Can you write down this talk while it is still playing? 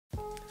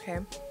Okay.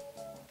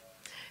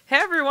 Hey,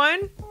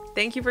 everyone.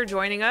 Thank you for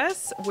joining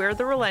us. We're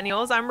the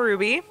Realennials. I'm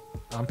Ruby.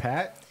 I'm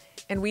Pat.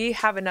 And we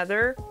have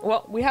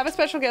we have a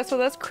special guest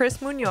with us,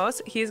 Chris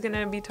Munoz. He's going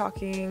to be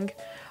talking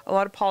a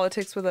lot of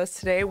politics with us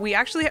today.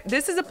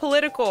 This is a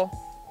political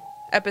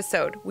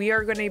episode. We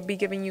are going to be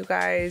giving you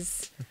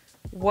guys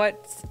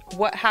what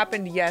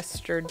happened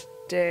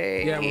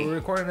yesterday. Yeah, we're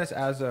recording this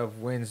as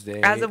of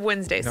Wednesday.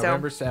 so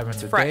November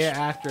 7th, the fresh. day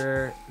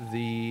after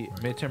the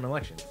midterm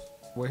elections.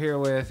 We're here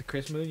with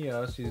Chris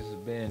Munoz. He's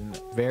been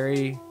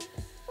very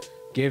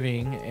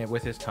giving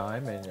with his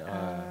time, and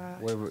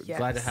we're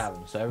glad to have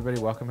him. So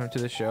everybody, welcome him to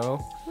the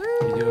show. Woo!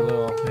 You do a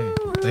little Hey,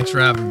 thanks for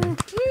having me.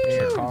 in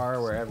your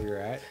car, wherever you're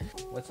at.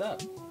 What's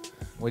up?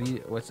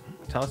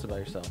 Tell us about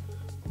yourself.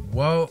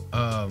 Well,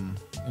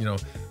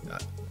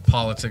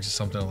 politics is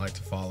something I like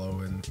to follow,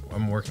 and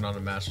I'm working on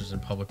a master's in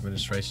public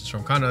administration, so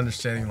I'm kind of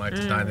understanding the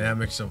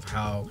dynamics of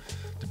how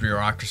the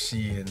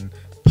bureaucracy and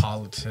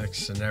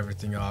politics and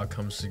everything all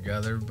comes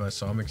together. But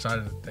so I'm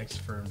excited. Thanks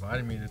for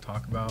inviting me to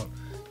talk about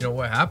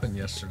what happened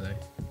yesterday.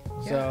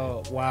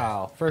 So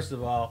first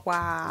of all,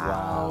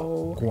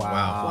 Wow.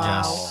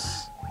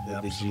 Yes. The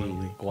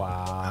Absolutely. G.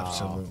 Wow.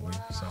 Absolutely.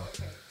 So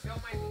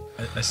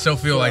I still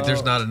feel like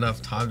there's not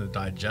enough time to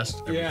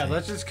digest everything. Yeah,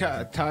 let's just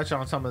touch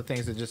on some of the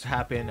things that just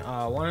happened.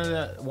 One of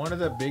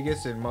the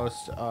biggest and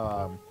most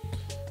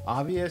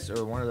obvious,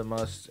 or one of the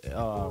most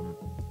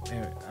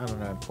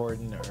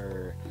important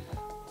or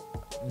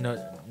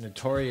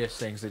notorious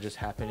things that just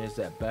happened is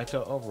that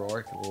Beto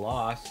O'Rourke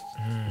lost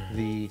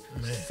the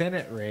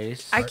Senate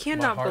race. I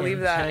cannot believe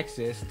in that.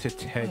 Texas to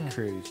Ted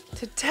Cruz.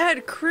 To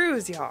Ted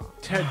Cruz, y'all.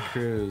 Ted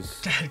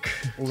Cruz. Ted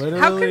Cruz. Literally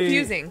How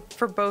confusing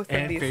for both of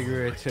and these.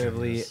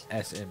 figuratively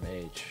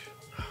SMH.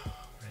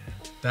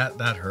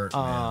 That hurt,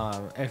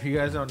 man. If you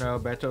guys don't know,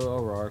 Beto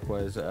O'Rourke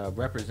was a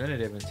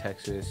representative in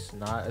Texas,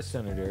 not a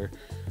senator,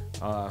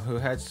 who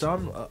had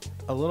a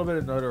little bit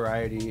of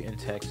notoriety in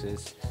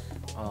Texas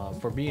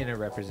for being a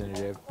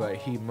representative, but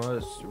he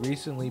most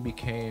recently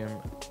became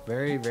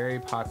very, very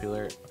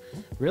popular,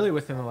 really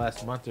within the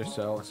last month or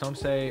so. Some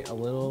say a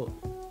little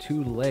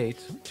too late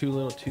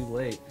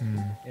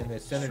in the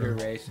senator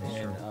race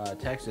in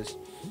Texas.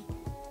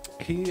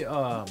 He,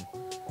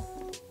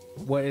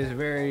 what is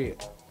very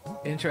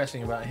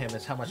interesting about him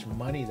is how much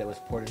money that was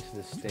poured into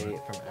the state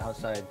from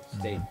outside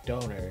state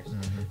donors.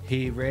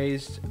 He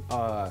raised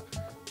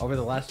over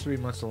the last 3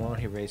 months alone,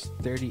 he raised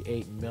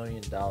 $38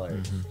 million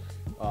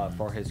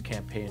for his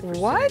campaign for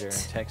senator in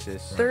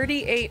Texas.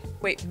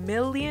 $38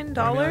 million?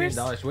 $1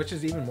 million, which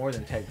is even more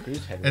than Ted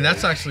Cruz had. And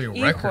that's actually a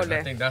record. Híjole.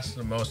 I think that's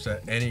the most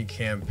that any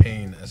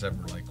campaign has ever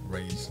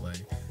raised,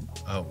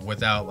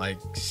 without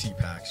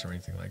CPACs or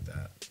anything like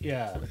that.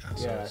 Yeah.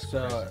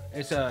 So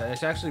crazy.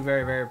 it's actually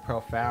very, very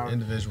profound.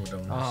 Individual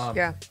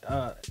donors.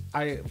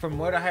 From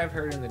what I have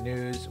heard in the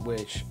news,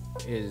 which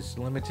is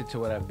limited to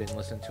what I've been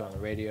listening to on the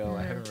radio,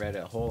 I haven't read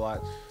it a whole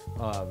lot.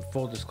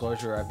 Full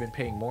disclosure, I've been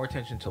paying more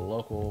attention to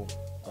local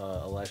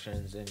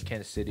elections in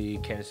Kansas City,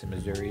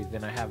 Missouri,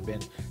 than I have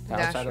been to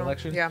outside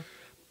elections. Yeah.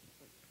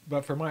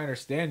 But from my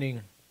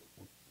understanding,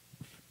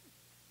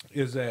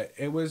 is that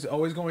it was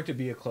always going to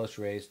be a close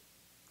race.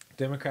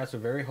 Democrats are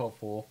very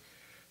hopeful,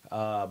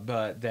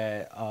 but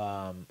that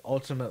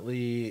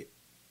ultimately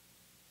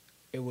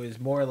it was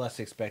more or less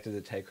expected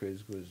that Ted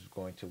Cruz was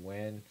going to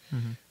win.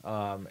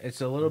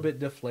 It's a little bit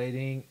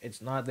deflating.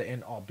 It's not the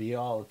end-all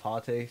be-all of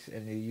politics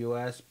in the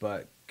U.S.,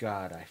 but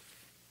God, I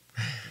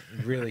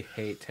really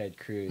hate Ted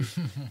Cruz.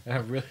 And I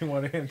really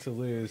wanted him to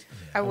lose.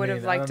 I would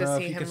have liked to see him lose. I don't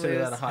know if you consider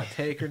that a hot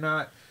take or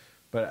not,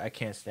 but I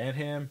can't stand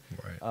him.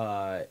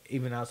 Right.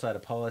 Even outside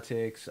of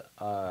politics,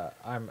 I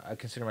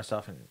consider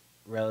myself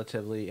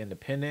relatively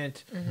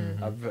independent,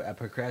 a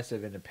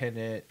progressive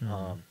independent.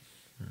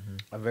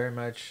 I very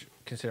much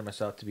consider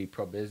myself to be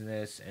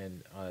pro-business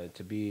and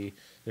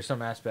there's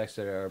some aspects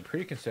that are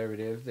pretty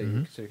conservative that you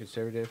consider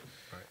conservative.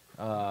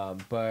 Right.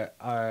 But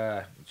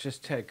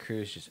just Ted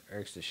Cruz just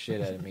irks the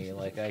shit out of me.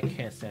 I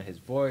can't stand his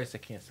voice, I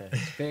can't stand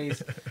his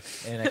face,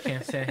 and I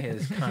can't stand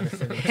his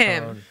condescending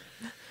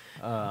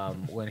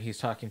tone when he's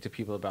talking to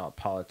people about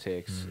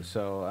politics.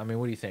 So,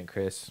 what do you think,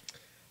 Chris?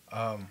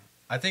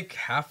 I think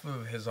half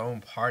of his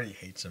own party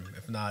hates him,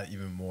 if not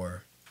even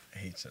more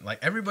hates him.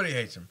 Everybody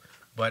hates him.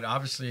 But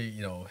obviously,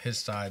 his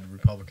side, the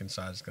Republican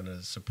side, is going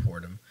to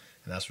support him.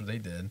 And that's what they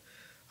did.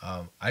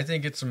 I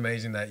think it's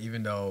amazing that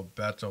even though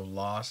Beto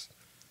lost,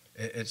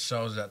 it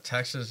shows that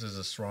Texas is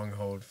a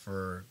stronghold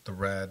for the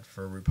red,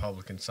 for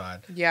Republican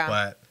side. Yeah.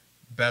 But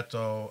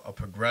Beto, a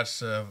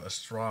progressive, a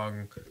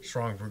strong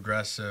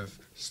progressive,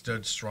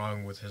 stood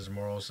strong with his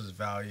morals, his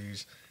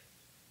values,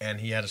 and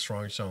he had a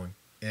strong showing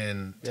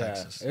in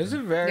Texas. It was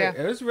it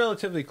was a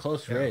relatively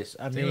close race.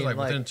 I think mean, it was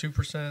within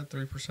 2%,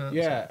 3%.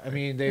 Yeah,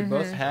 they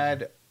both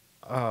had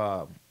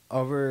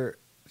over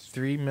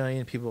 3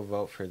 million people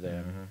vote for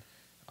them.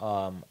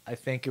 I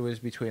think it was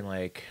between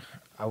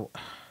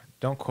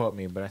don't quote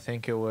me, but I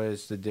think it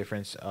was the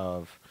difference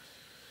of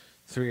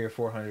 300,000 or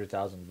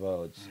 400,000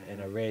 votes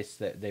in a race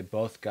that they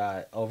both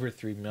got over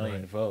 3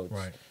 million votes.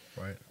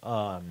 Right.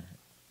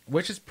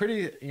 which is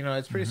pretty,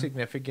 it's pretty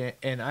significant.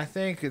 And I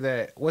think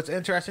that what's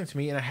interesting to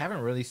me, and I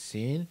haven't really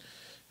seen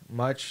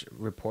much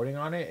reporting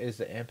on it, is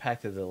the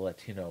impact of the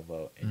Latino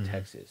vote in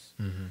Texas.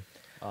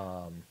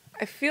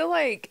 I feel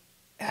like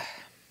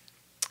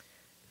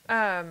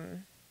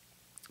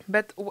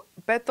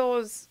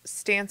Beto's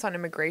stance on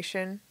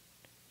immigration,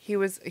 he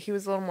was a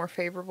little more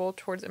favorable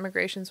towards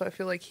immigration, so I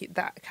feel like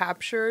that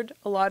captured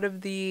a lot of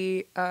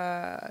the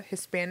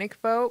Hispanic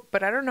vote.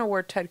 But I don't know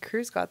where Ted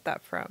Cruz got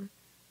that from,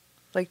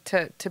 like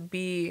to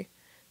be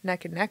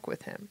neck and neck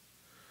with him.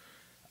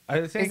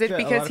 I think is it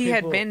because he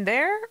had been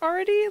there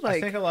already? Like,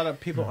 I think a lot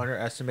of people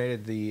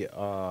underestimated the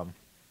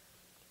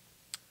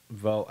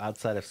vote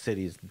outside of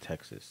cities in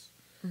Texas.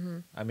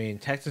 I mean,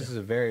 Texas is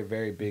a very,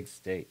 very big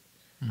state.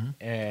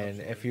 And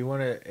if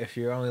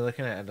you're only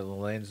looking at it in the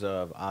lens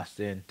of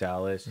Austin,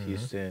 Dallas,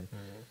 Houston,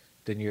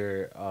 then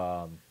you're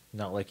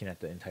not looking at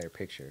the entire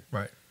picture.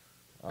 Right.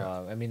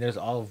 I mean, there's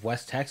all of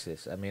West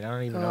Texas. I mean, I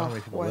don't even know how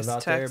many people live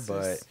out Texas. there,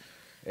 but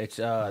it's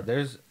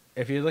there's,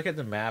 if you look at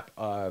the map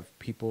of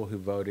people who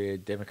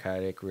voted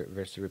Democratic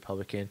versus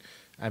Republican,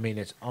 I mean,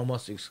 it's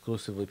almost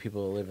exclusively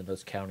people who live in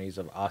those counties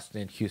of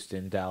Austin,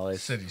 Houston,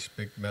 Dallas. Cities,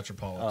 big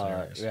metropolitan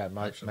areas. Yeah,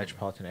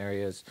 metropolitan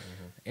areas.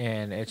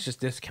 And it's just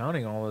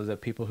discounting all of the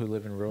people who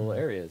live in rural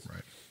areas.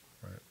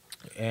 Right.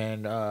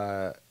 And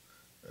no,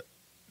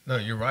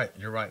 you're right.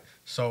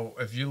 So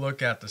if you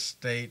look at the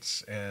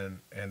states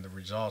and the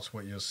results,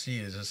 what you'll see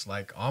is it's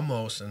like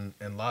almost, and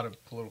a lot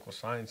of political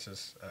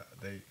scientists,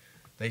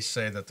 they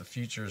say that the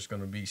future is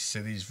going to be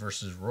cities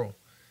versus rural.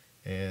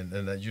 And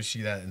that you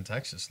see that in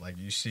Texas. Like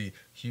you see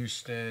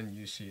Houston,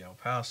 you see El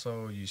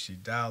Paso, you see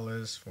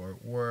Dallas,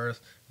 Fort Worth,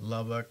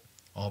 Lubbock,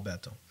 all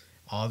Beto.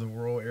 All the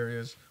rural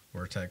areas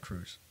were Ted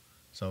Cruz.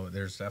 So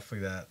there's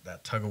definitely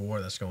that tug of war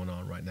that's going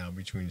on right now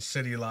between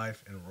city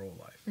life and rural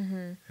life.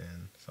 And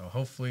so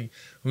hopefully,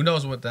 who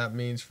knows what that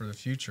means for the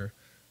future.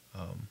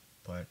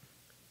 But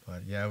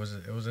yeah, it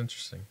was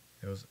interesting.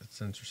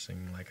 It's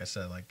interesting. Like I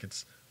said, like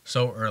it's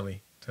so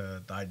early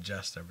to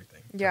digest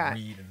everything, to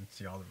read and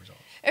see all the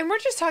results. And we're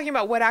just talking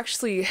about what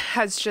actually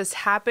has just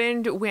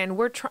happened when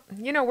we're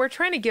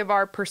trying to give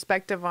our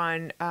perspective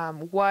on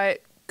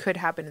what could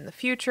happen in the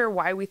future,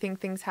 why we think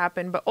things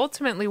happen, but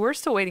ultimately we're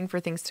still waiting for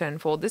things to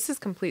unfold. This is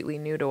completely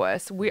new to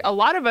us. A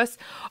lot of us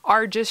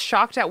are just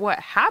shocked at what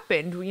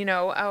happened.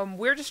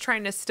 We're just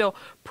trying to still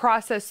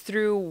process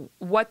through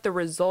what the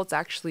results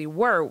actually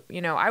were.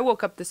 I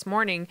woke up this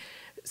morning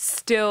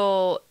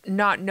still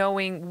not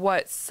knowing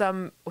what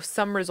some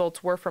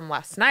results were from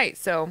last night.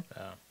 So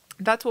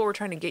that's what we're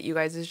trying to get you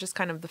guys, is just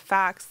kind of the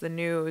facts, the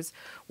news,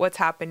 what's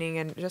happening,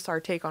 and just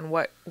our take on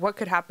what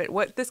could happen,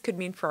 what this could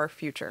mean for our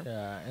future.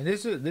 Yeah, and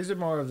these are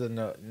more of the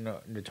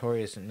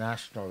notorious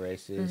national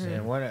races,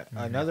 and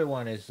another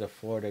one is the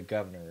Florida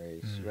governor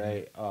race,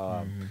 right?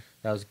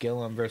 That was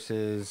Gillum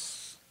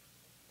versus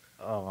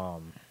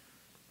Dos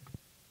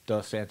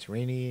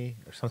Santorini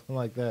or something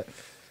like that.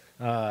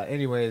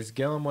 Anyways,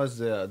 Gillum was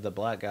the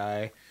black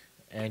guy,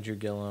 Andrew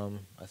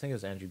Gillum. I think it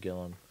was Andrew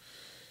Gillum.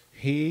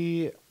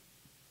 He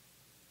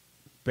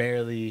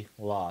barely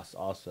lost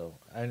also.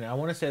 And I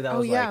want to say that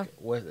was like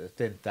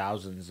within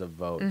thousands of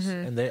votes.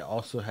 And they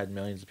also had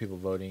millions of people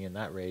voting in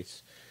that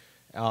race.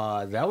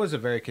 That was a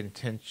very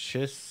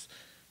contentious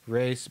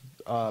race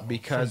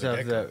because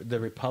of the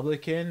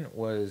Republican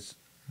was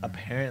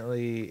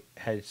apparently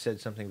had said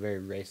something very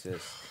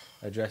racist,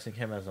 addressing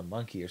him as a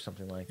monkey or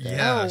something like that.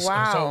 Yeah. Oh,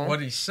 wow. So what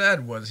he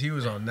said was he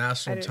was on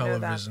national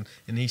television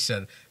and he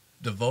said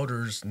the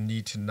voters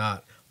need to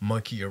not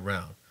monkey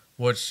around.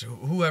 Which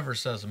whoever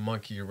says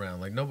monkey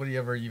around, like nobody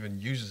ever even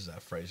uses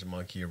that phrase,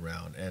 monkey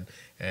around, and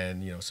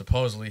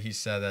supposedly he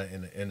said that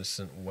in an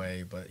innocent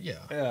way, but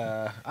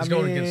he's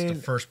going against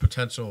the first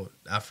potential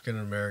African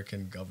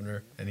American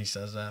governor, and he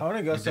says that. I want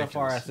to go so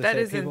far as to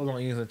say people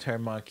don't use the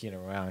term monkeying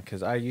around,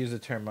 because I use the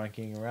term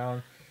monkeying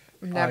around.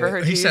 Never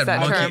heard you use that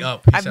term.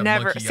 I've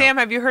never. Sam,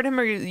 have you heard him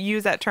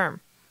use that term?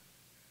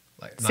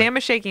 Sam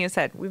is shaking his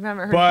head. We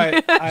haven't heard.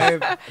 But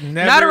I've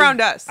never, not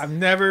around us. I've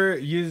never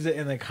used it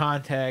in the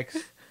context.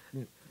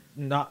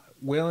 Not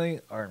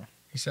willing, or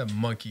he said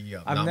monkey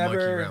up, monkey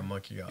around,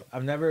 monkey up.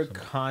 I've never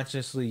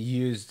consciously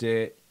used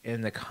it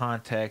in the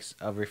context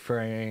of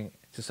referring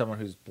to someone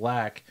who's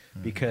black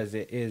because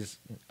it is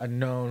a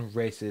known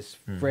racist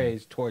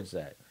phrase towards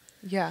that.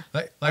 Yeah.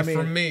 Like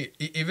for me,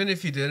 even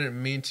if he didn't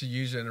mean to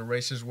use it in a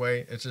racist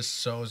way, it just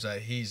shows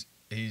that he's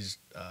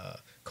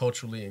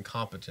culturally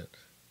incompetent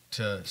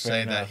to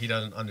say that he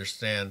doesn't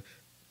understand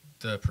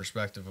the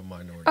perspective of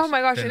minorities. Oh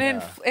my gosh! And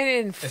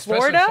in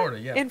Florida,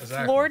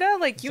 Florida,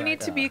 like you need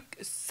to be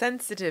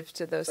sensitive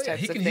to those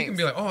types of things. He can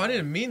be like, "Oh, I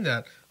didn't mean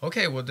that."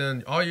 Okay, well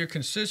then, all your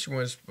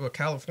constituents,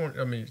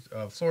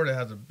 Florida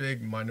has a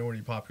big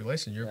minority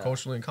population. You're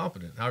culturally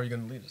incompetent. How are you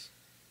going to lead us?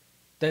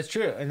 That's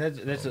true, and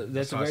that's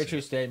a very true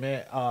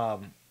statement.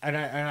 And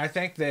I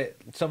think that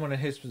someone in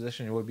his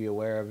position would be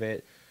aware of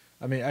it.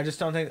 I mean, I just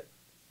don't think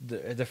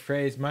the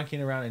phrase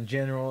monkeying around in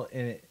general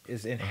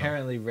is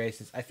inherently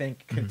racist. I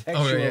think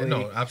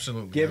contextually,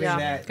 absolutely. Given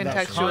that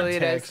contextually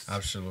context,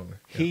 absolutely,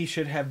 he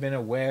should have been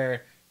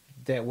aware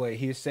that what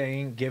he's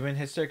saying, given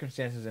his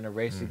circumstances in a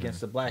race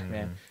against a black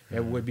man,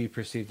 it would be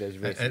perceived as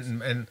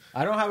racist. And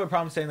I don't have a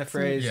problem saying the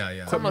phrase,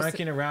 quit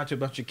monkeying around to a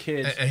bunch of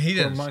kids. And he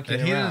didn't. Monkeying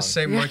And he around. didn't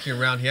say monkeying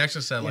around. He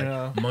actually said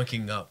like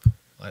monkeying up.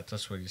 Like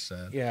that's what he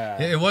said.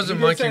 Yeah, it wasn't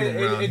monkeying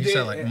around. He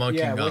said like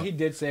monkeying up. What he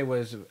did say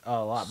was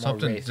a lot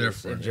something more racist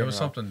different. It was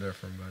something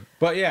different,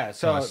 but yeah.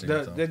 So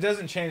that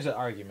doesn't change the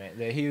argument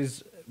that he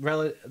was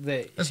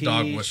that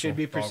he should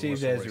be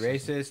perceived as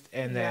racist,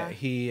 and that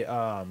he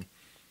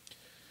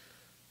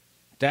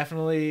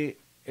definitely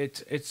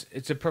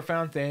it's a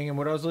profound thing. And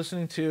what I was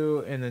listening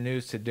to in the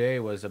news today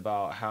was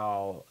about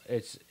how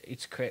it's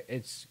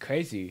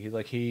crazy. He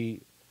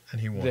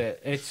won.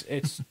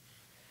 It's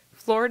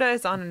Florida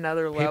is on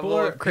another level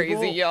of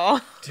crazy, y'all.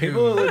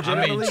 People are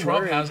legitimately Trump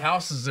worried. has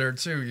houses there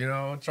too. You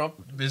know,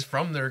 Trump is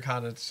from there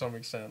kind of to some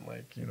extent.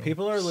 Like, you know,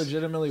 people are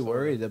legitimately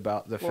worried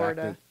about the fact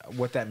that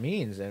what that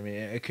means. I mean,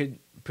 it could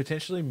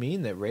potentially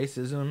mean that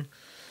racism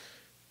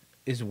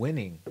is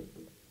winning.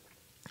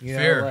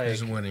 Fear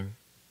is winning.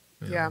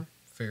 Yeah.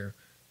 Fear.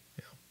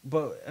 Yeah.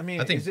 But I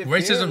mean, I think is it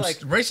racism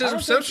fear?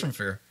 racism stems from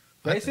fear.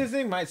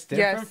 Racism might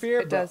stem from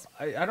fear, it does.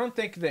 But I don't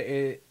think that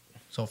it.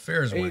 So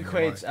fear is winning.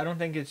 Equates. I don't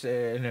think it's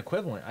an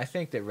equivalent. I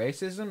think that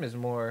racism is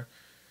more.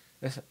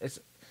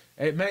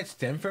 It might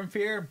stem from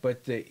fear,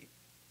 but the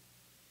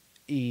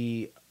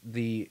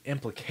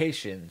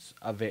implications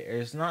of it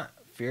is not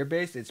fear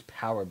based. It's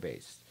power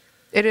based.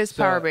 It is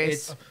power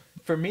based.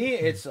 For me,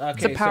 it's okay.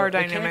 It's a power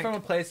dynamic. dynamic. It came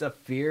from a place of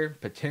fear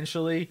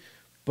potentially,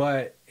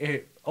 but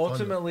it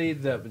ultimately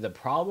the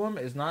problem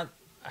is not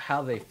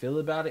how they feel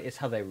about it. It's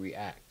how they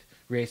react.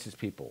 Racist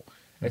people.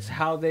 It's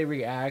how they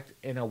react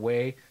in a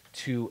way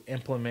to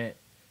implement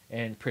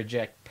and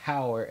project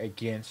power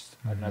against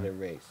another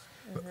race.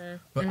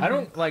 But I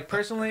don't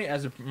personally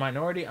as a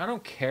minority. I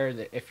don't care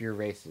that if you're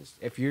racist.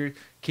 If you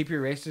keep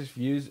your racist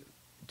views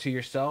to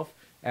yourself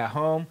at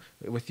home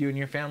with you and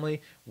your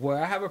family. Where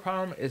I have a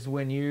problem is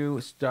when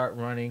you start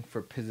running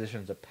for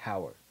positions of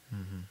power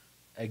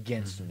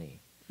against me.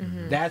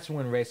 That's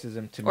when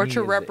racism to me or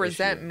to is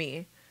represent the issue.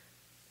 me,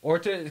 or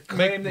to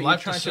claim that you're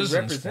trying to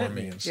represent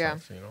me. And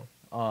stuff, you know?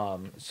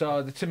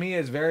 So to me,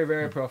 it's very,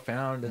 very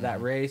profound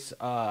that race.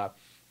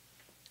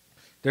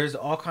 There's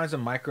all kinds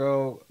of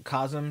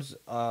microcosms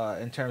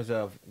in terms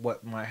of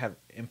what might have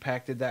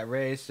impacted that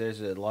race. There's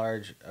a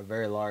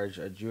very large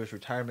Jewish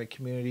retirement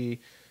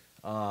community.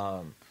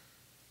 I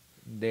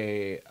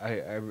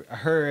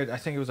heard, I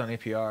think it was on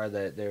APR,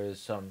 that there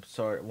was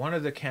one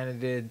of the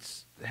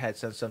candidates had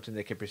said something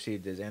that could be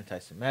perceived as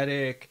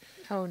anti-Semitic.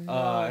 Oh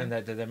no! And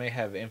that they may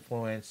have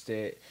influenced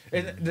it.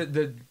 And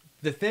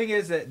the thing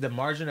is that the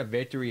margin of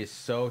victory is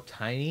so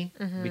tiny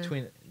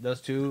between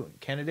those two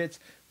candidates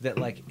that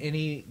like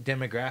any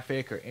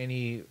demographic or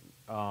any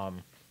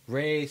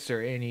race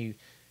or any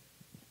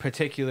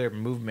particular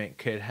movement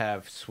could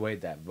have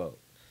swayed that vote.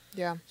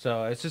 Yeah.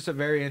 So it's just a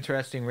very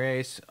interesting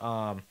race.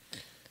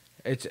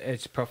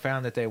 It's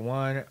profound that they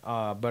won.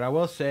 But I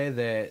will say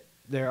that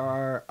there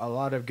are a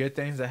lot of good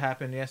things that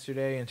happened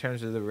yesterday in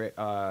terms of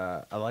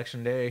the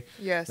election day.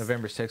 Yes.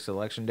 November 6th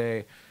election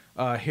day.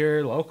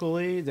 Here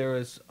locally, there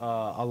was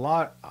a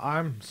lot.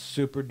 I'm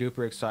super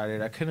duper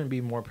excited. I couldn't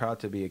be more proud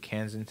to be a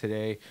Kansan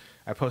today.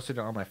 I posted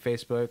it on my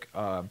Facebook.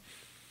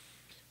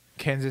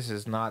 Kansas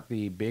is not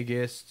the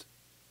biggest.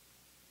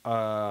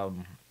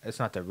 It's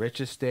not the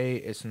richest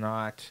state. It's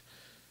not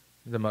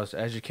the most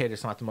educated.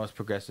 It's not the most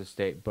progressive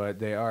state. But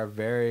they are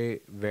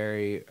very,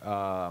 very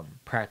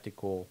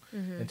practical.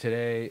 And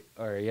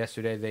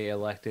yesterday, they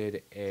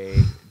elected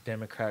a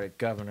Democratic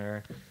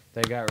governor.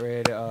 They got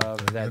rid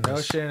of that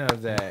notion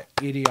of that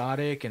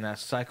idiotic and that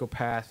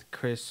psychopath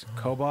Chris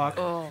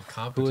Munoz,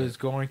 who is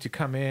going to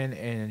come in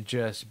and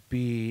just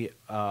be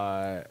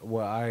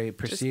what I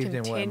perceived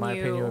and what, in my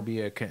opinion, would be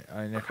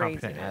an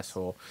incompetent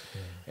asshole.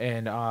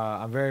 And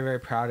I'm very, very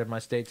proud of my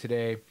state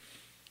today.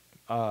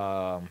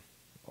 Wow,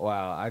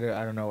 I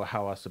don't know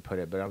how else to put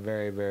it, but I'm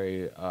very,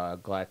 very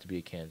glad to be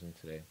a Kansan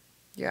today.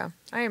 Yeah,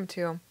 I am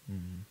too.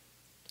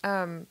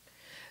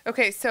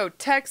 Okay, so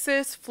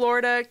Texas,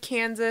 Florida,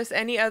 Kansas,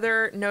 any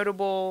other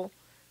notable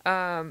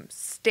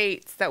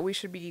states that we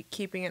should be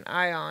keeping an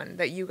eye on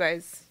that you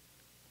guys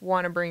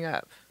want to bring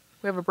up?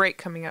 We have a break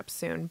coming up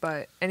soon,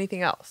 but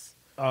anything else?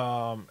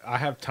 I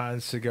have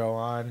tons to go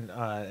on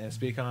and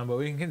speak on, but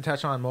we can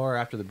touch on more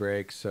after the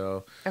break.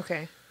 So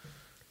okay.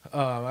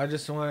 I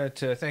just wanted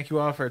to thank you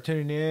all for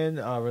tuning in.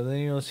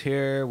 Realennials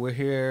here. We're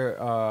here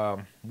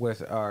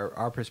with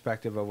our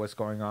perspective of what's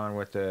going on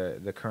with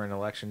the current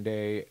election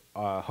day.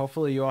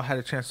 Hopefully you all had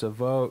a chance to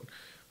vote.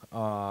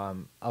 A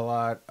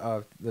lot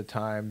of the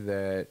time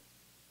that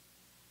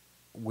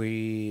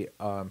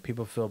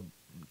people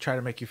try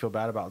to make you feel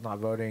bad about not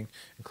voting,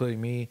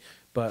 including me.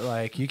 But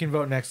like, you can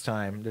vote next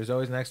time. There's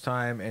always next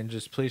time, and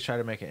just please try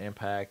to make an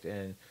impact.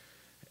 And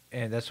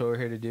that's what we're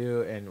here to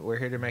do, and we're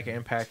here to make an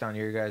impact on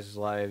your guys'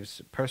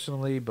 lives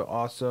personally, but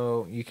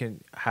also you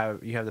have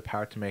the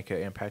power to make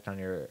an impact on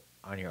your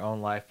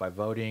own life by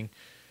voting.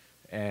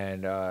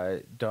 and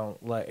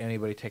don't let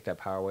anybody take that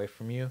power away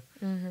from you.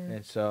 Mm-hmm.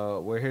 And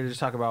so we're here to just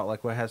talk about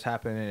like what has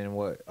happened and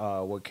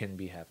what can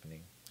be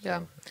happening.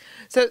 Yeah.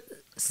 So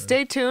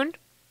stay tuned.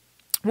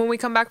 When we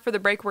come back for the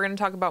break, we're going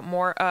to talk about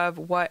more of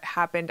what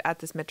happened at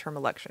this midterm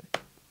election.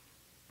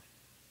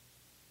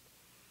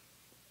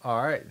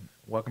 All right.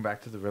 Welcome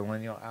back to the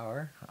Realennial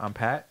Hour. I'm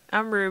Pat.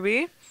 I'm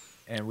Ruby.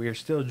 And we are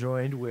still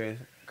joined with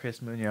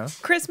Chris Munoz.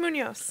 Chris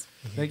Munoz.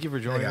 Thank you for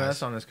joining Hey, guys.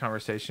 us on this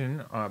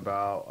conversation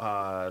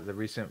about the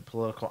recent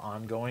political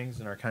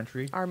ongoings in our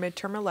country. Our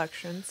midterm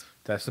elections.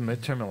 That's the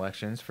midterm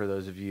elections for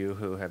those of you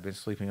who have been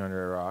sleeping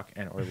under a rock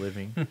and or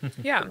living.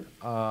 Yeah. And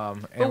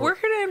But we're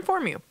here to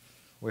inform you.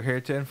 We're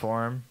here to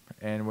inform,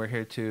 and we're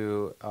here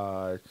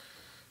to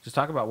just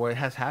talk about what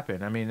has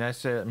happened. I mean,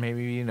 that's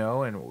maybe you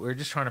know, and we're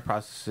just trying to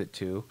process it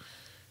too.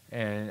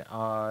 And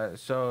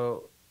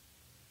so,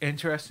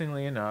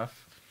 interestingly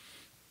enough,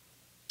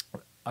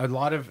 a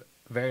lot of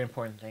very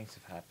important things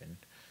have happened.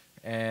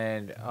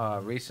 And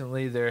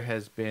recently there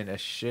has been a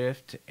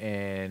shift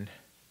in...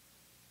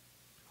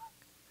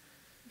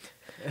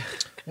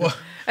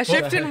 A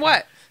shift in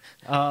what?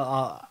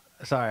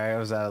 Sorry, I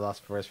was at a loss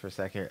for words for a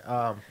second.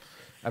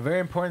 A very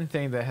important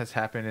thing that has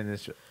happened in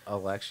this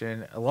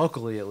election,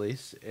 locally at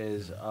least,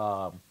 is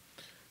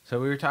so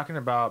we were talking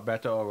about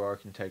Beto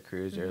O'Rourke and Ted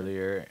Cruz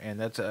earlier, and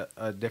that's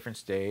a different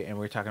state, and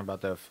we were talking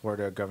about the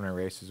Florida governor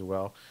race as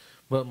well.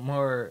 But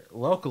more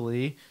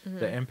locally,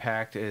 the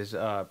impact is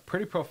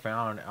pretty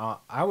profound.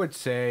 I would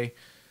say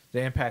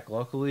the impact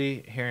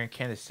locally here in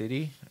Kansas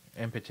City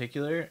in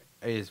particular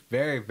is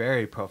very,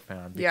 very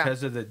profound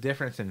because of the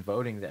difference in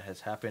voting that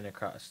has happened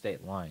across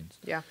state lines.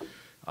 Yeah.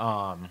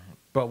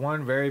 But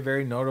one very,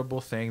 very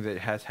notable thing that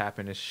has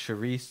happened is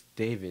Sharice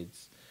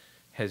Davids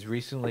has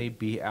recently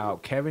beat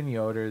out Kevin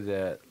Yoder,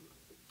 the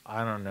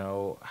I don't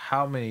know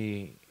how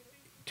many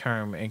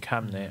term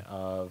incumbent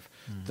of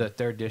the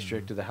 3rd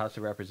District of the House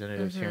of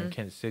Representatives here in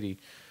Kansas City,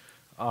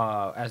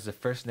 as the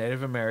first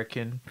Native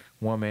American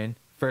woman,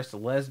 first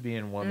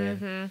lesbian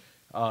woman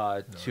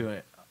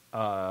to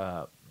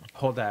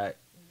hold that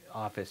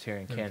office here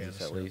in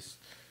Kansas at least.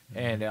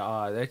 And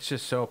that's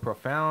just so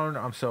profound.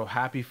 I'm so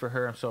happy for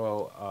her. I'm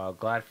so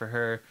glad for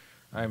her.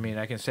 I mean,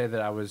 I can say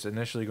that I was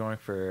initially going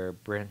for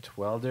Brent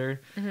Welder,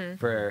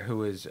 who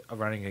was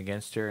running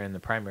against her in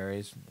the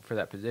primaries for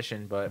that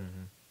position. But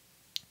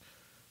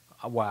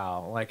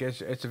wow, like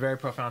it's a very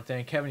profound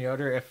thing. Kevin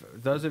Yoder, if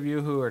those of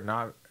you who are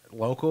not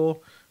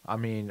local, I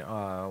mean,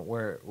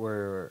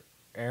 we're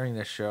airing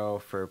this show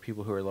for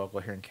people who are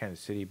local here in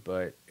Kansas City.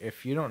 But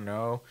if you don't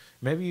know,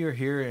 maybe you're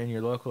here and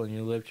you're local and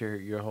you lived here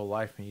your whole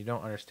life and you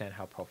don't understand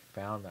how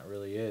profound that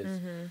really is.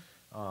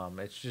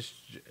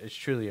 It's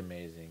truly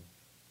amazing.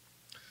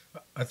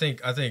 I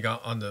think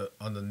on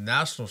the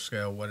national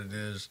scale, what it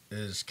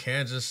is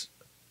Kansas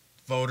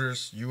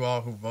voters, you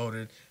all who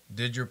voted,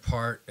 did your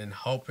part in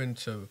helping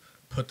to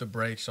put the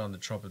brakes on the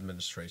Trump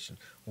administration.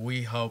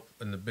 We help,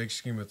 in the big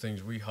scheme of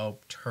things, we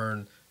help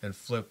turn and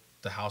flip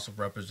the House of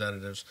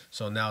Representatives.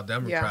 So now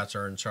Democrats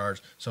are in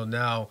charge. So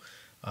now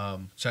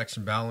checks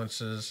and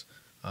balances,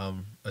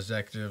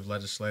 executive,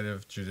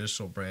 legislative,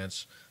 judicial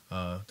branch,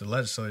 the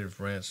legislative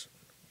branch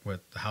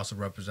with the House of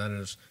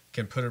Representatives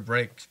can put a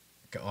brake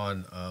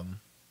on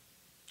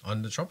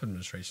the Trump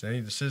administration.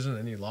 Any decision,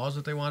 any laws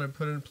that they want to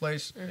put in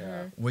place,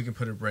 we can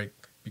put a brake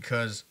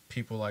because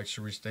people like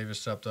Sharice Davis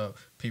stepped up,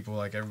 people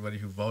like everybody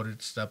who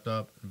voted stepped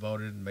up and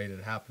voted and made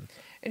it happen.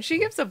 And she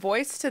gives a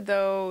voice to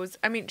those.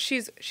 I mean,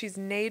 she's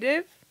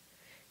Native.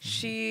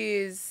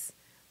 She's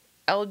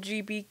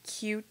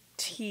LGBTQ.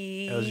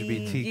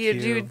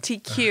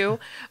 LGBTQ.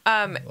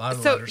 A lot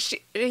of letters.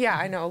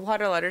 I know, a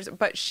lot of letters,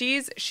 but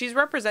she's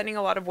representing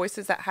a lot of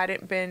voices that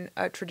hadn't been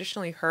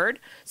traditionally heard.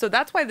 So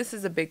that's why this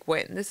is a big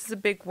win. This is a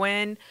big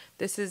win.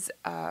 This is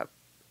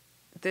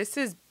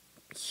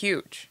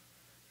huge.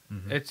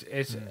 This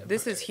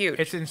is huge.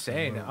 It's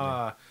insane.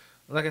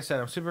 Like I said,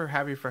 I'm super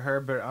happy for her,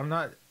 but I'm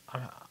not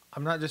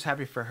just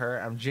happy for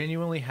her. I'm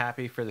genuinely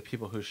happy for the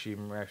people whom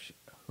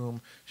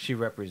she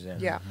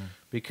represents. Yeah.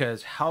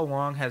 Because how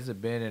long has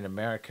it been in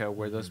America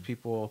where those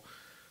people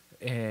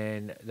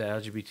in the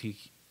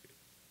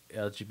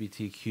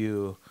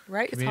LGBTQ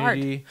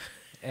community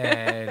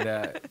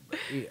and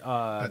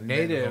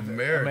Native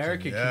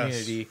American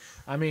community.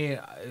 I mean,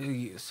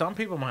 some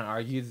people might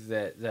argue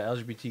that the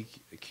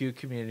LGBTQ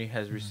community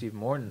has received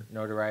more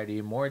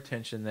notoriety, more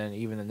attention than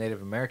even the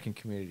Native American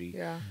community.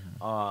 Yeah.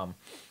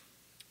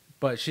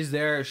 But she's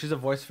there. She's a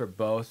voice for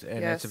both,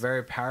 and it's a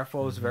very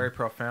powerful, it's a very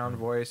profound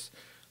voice.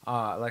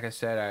 Like I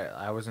said,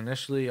 I was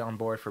initially on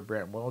board for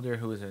Brent Welder,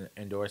 who was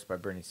endorsed by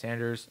Bernie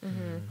Sanders.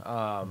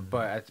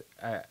 But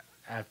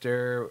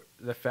after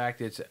the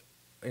fact,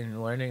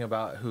 in learning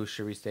about who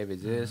Sharice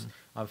Davids is,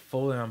 I'm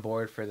fully on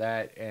board for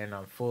that, and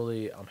I'm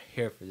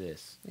here for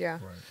this. Yeah.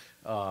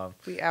 Right.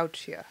 We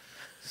out you.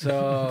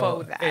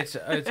 So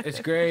it's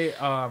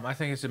great. I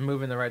think it's a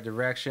move in the right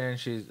direction.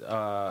 She's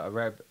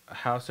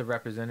House of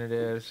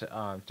Representatives,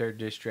 3rd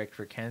District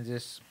for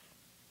Kansas.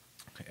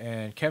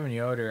 And Kevin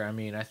Yoder, I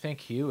mean, I think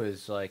he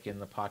was like in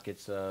the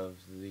pockets of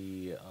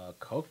the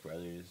Koch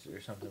brothers or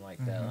something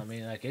like that. I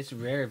mean, like it's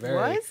very, very,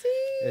 Was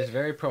he? it's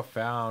very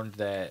profound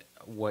that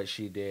what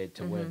she did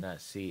to win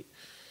that seat.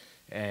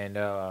 And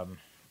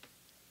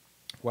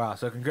wow,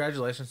 so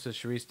congratulations to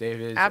Sharice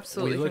Davids.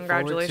 Absolutely, we look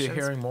congratulations. forward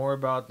to hearing more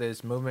about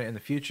this movement in the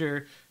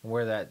future and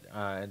where that,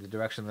 in the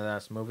direction that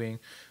that's moving.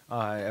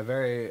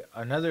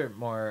 Another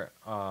more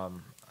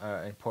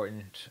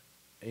important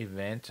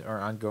event or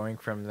ongoing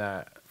from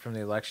the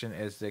election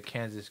is the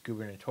Kansas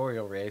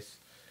gubernatorial race.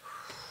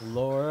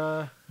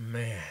 Laura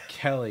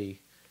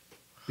Kelly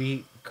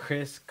beat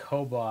Chris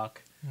Kobach,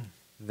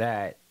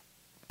 that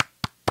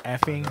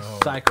effing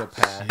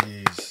psychopath.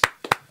 Jeez.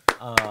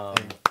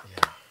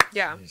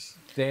 Yeah. Jeez.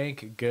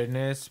 Thank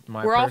goodness.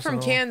 We're all from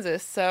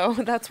Kansas, so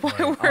that's why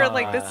we're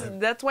like this.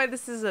 That's why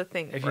this is a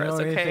thing If for you know us.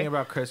 Okay. anything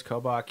about Chris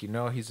Kobach, you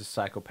know he's a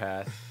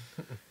psychopath.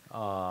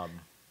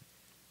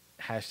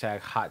 Hashtag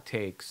hot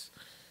takes.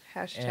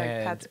 Hashtag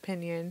And- Pat's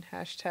opinion.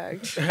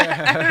 Hashtag.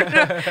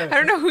 I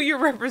don't know who you're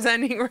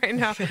representing right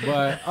now.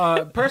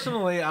 But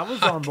personally, I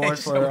was on board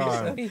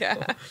for.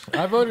 Yeah.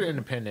 I voted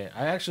independent.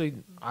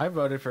 I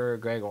voted for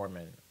Greg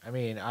Orman. I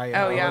mean,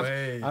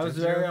 I was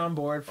very on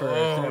board for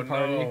third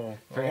party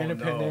for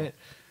independent.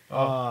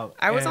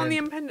 I was on the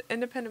and-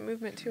 independent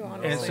movement too,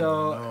 honestly. And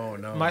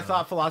so my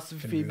thought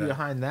philosophy do that.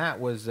 behind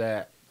that was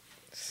that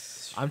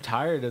I'm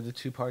tired of the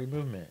two-party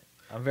movement.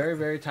 I'm very,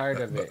 very tired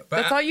of it. But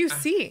That's all you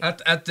see. At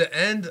the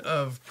end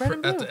of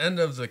Red and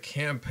blue. the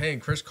campaign,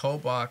 Chris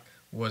Kobach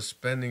was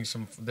spending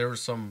some. There were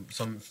some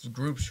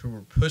groups who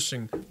were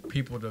pushing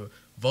people to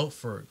vote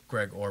for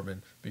Greg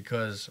Orman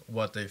because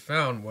what they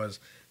found was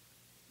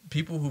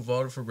people who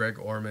voted for Greg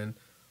Orman,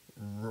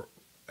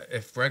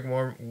 if Greg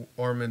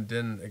Orman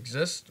didn't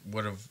exist,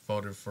 would have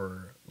voted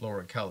for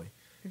Laura Kelly.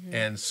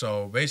 And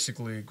so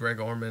basically, Greg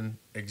Orman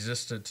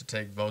existed to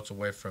take votes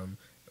away from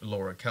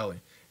Laura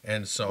Kelly.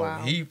 And so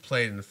he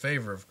played in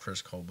favor of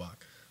Chris Kobach.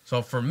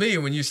 So for me,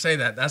 when you say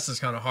that, that's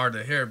just kind of hard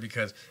to hear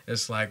because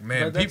it's like,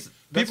 man, That's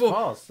people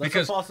false. That's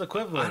because a false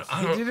equivalence.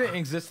 I He don't- didn't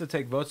exist to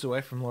take votes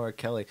away from Laura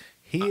Kelly.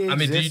 He I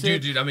mean, did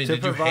existed you to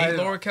hate provide-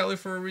 Laura Kelly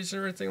for a reason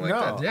or anything like No,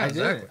 that? Yeah, I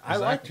exactly. didn't. I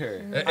liked her.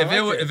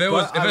 If it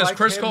was But I liked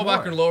Chris him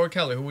Kobach more. or Laura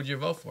Kelly, who would you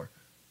vote for?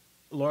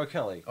 Laura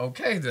Kelly.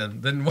 Okay,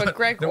 then what? But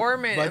Greg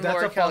Orman But and that's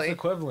Laura a false Kelly.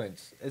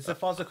 equivalence. It's a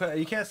false equivalence.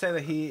 You can't say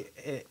that he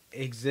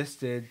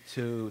existed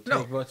to take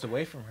No. votes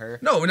away from her.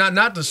 No,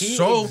 not the He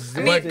show,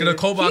 existed- but the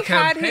Kobach He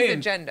had campaign. his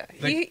agenda.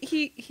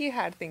 He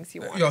had things he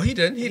wanted. Yo, he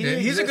did.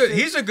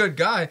 He's a good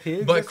guy.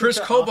 He But Chris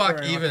existed to offer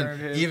Kobach an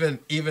alternative.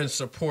 even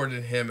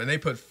supported him, and they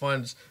put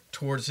funds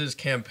towards his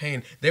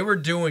campaign. They were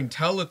doing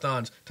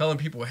telethons, telling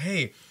people,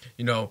 hey,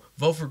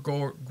 vote for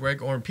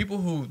Greg Orman.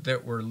 People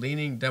that were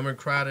leaning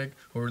Democratic,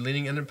 who were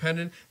leaning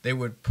independent, they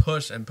would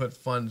push and put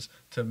funds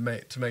to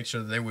make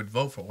sure that they would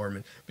vote for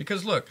Orman.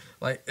 Because look,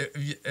 like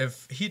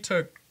if he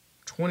took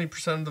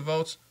 20% of the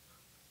votes,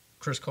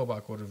 Chris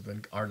Kobach would have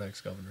been our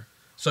next governor.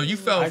 So you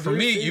fell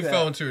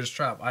into his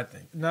trap, I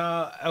think.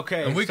 No,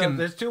 okay. And we can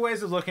there's two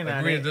ways of looking at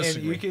agree it, to and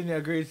disagree. you can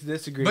agree to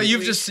disagree. But you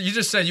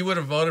just said you would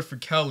have voted for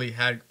Kelly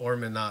had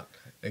Orman not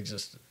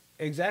existed.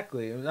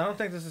 Exactly. I don't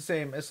think this is the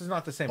same. This is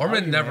not the same. Orman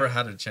argument. never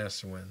had a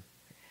chance to win.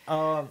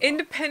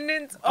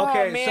 Independence.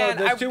 Okay, Oh man,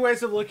 so there's two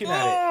ways of looking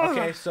at it.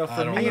 Okay, so I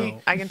for don't me,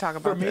 know. I can talk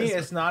about for me, this.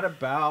 it's not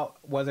about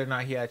whether or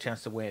not he had a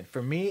chance to win.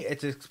 For me,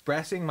 it's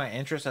expressing my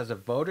interest as a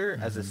voter,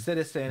 as a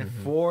citizen,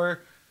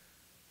 for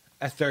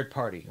a third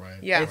party. Right.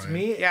 Yeah. It's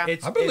me. Yeah.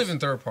 It's, I believe it's- in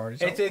third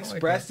parties. It's I like that.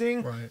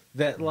 expressing Right.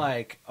 that,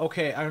 like,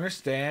 okay, I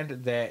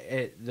understand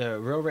that the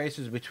real race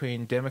is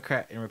between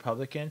Democrat and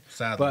Republican.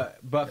 Sadly.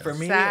 But for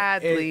me,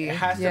 Sadly, it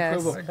has yes.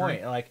 to prove I a agree.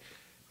 point. Like,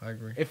 I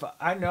agree. if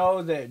I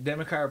know that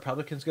Democrat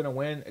Republican's going to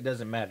win, it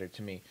doesn't matter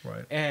to me.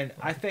 Right. And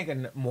I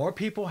think more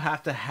people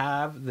have to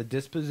have the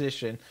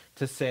disposition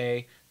to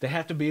say they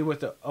have to be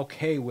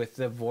okay with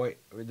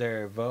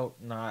their vote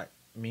not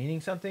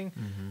meaning something.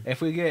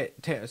 If we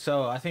get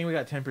so I think we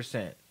got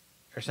 10%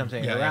 or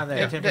something around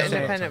there. 10%. The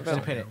independent vote.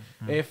 Independent.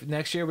 If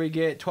next year we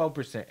get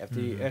 12%,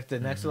 if the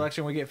next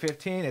election we get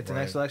 15, if the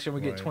next Right. election we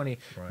get Right. 20.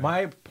 Right.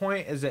 My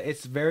point is that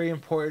it's very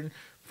important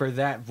for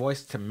that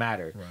voice to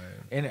matter. Right.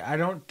 And I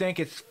don't think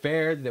it's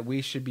fair that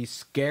we should be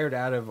scared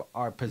out of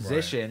our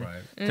position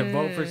right. to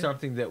vote for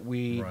something that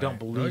we Right. don't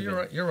believe No, you're in.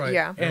 right. You're right.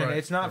 Yeah. You're And right.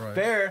 it's not You're right.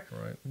 fair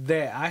Right.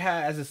 that I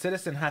as a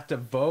citizen have to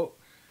vote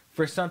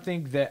for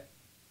something that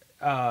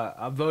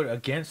I vote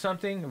against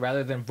something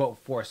rather than vote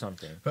for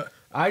something. But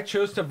I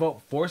chose to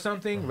vote for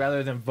something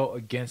rather than vote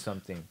against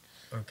something.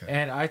 okay.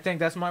 And I think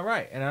that's my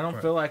right. And I don't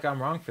Right. feel like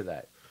I'm wrong for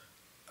that.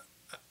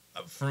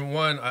 For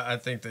one, I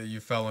think that you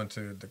fell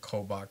into the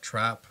Kobach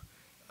trap.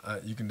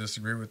 You can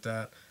disagree with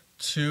that.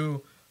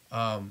 Two,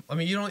 I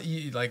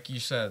mean, like you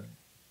said,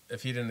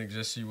 if he didn't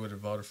exist, you would have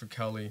voted for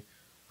Kelly.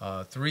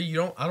 Three,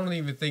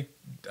 I think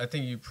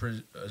you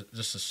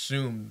just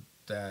assumed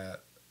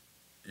that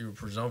you were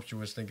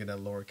presumptuous thinking that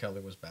Laura Kelly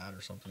was bad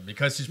or something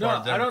because she's part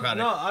of the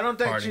Democratic I don't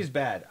think Party. she's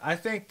bad. I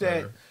think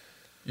that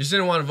You just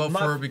didn't want to vote for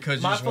her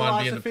because you just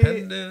want to be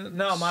independent.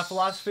 No, my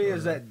philosophy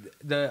is that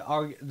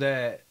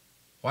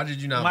Why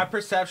did you not? My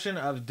perception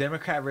of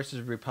Democrat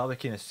versus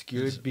Republican is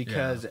skewed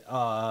because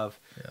of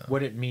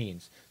what it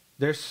means.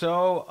 They're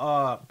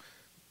so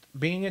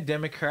being a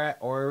Democrat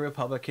or a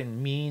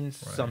Republican means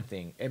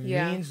something. It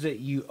means that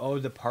you owe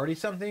the party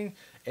something.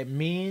 It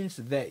means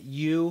that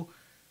you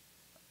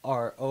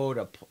are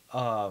owed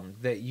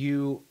that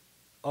you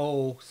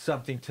owe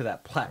something to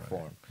that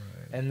platform.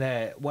 Right. And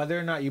that whether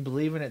or not you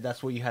believe in it,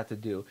 that's what you have to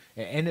do.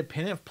 An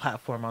independent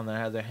platform, on the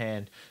other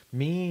hand,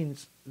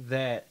 means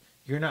that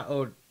you're not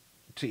owed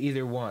to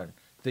either one,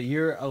 that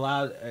you're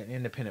allowed an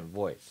independent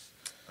voice.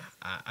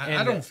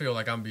 I don't feel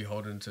like I'm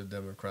beholden to the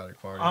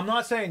Democratic Party. I'm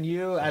not saying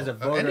you as a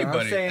voter.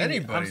 Anybody,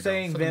 I'm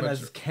saying them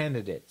as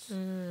candidates.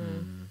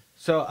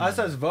 So us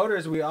as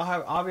voters, we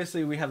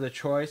have the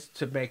choice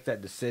to make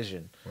that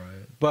decision.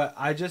 Right. But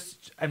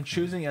I'm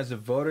choosing as a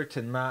voter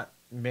to not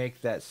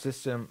make that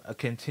system a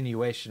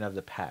continuation of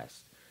the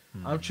past.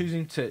 I'm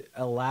choosing to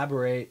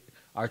elaborate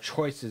our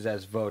choices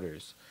as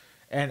voters.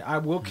 And I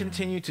will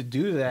continue to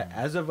do that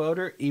as a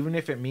voter, even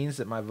if it means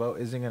that my vote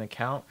isn't going to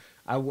count.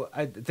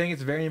 I think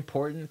it's very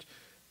important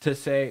to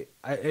say,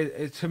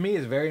 to me,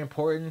 it's very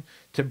important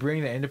to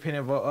bring the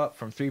independent vote up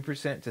from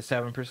 3% to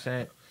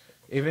 7%,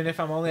 even if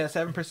I'm only at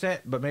 7%,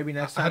 but maybe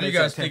next time. How do you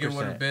guys think it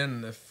would have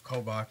been if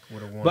Kobach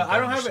would have won? But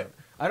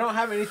I don't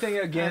have anything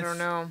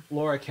against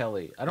Laura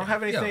Kelly. I don't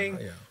have anything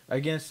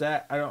against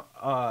that. I don't,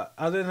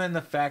 other than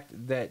the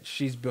fact that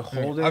she's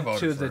beholden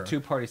to the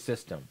two-party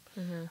system.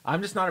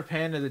 I'm just not a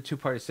fan of the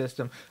two-party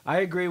system.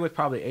 I agree with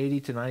probably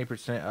 80 to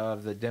 90%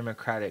 of the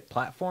Democratic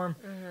platform,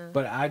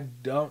 but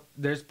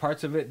there's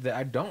parts of it that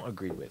I don't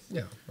agree with.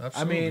 Yeah,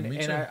 absolutely. I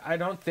mean, I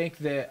don't think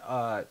that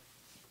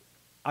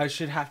I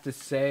should have to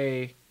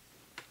say,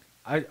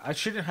 I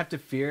shouldn't have to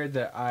fear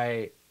that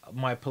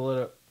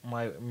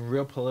my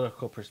real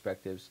political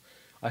perspectives,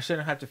 I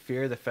shouldn't have to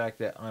fear the fact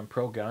that I'm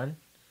pro-gun,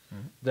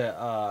 that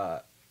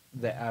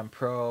I'm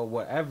pro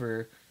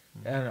whatever,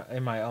 and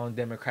in my own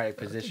democratic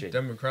position.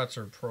 Democrats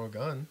are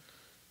pro-gun,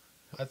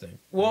 I think.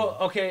 Well,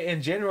 okay,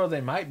 in general they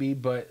might be,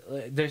 but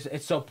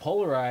it's so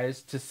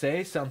polarized. To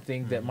say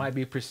something that might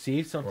be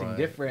perceived something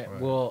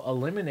different will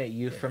eliminate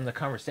you from the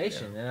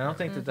conversation, and I don't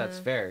think that that's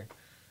fair.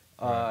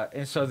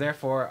 And so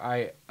therefore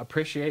I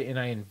appreciate and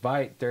I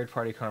invite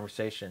third-party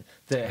conversation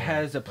that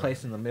has a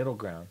place in the middle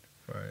ground.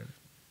 Right.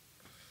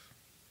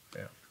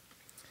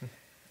 Yeah.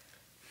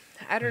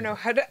 I don't know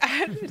how to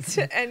add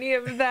to any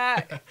of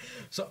that.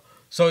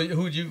 So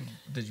did you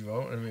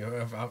vote? I mean,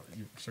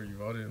 you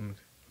voted, and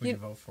who did you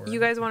vote for? You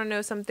guys want to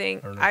know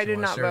something? I did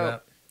not vote.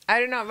 That? I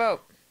did not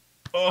vote.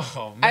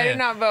 Oh man, I did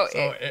not vote.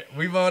 So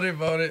we voted,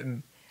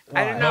 and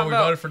I did not we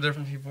vote. voted for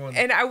different people,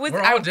 and we're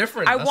all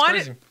different. I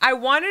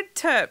wanted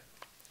to.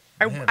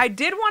 I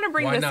did want to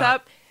bring this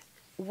up.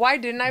 Why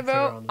didn't I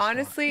vote?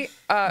 Honestly,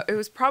 it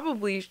was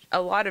probably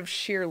a lot of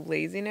sheer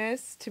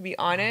laziness, to be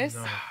honest.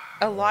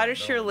 A lot of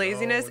sheer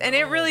laziness. And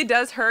it really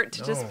does hurt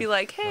to just be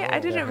like, hey, I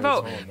didn't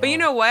vote. But you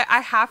know what? I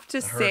have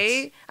to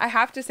say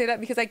that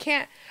because I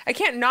can't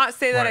not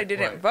say that I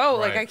didn't vote.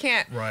 Like I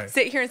can't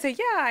sit here and say,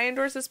 yeah, I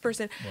endorse this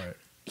person. Right.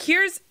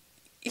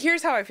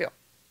 Here's how I feel.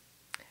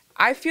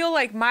 I feel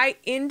like my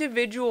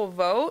individual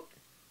vote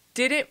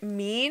didn't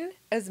mean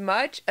as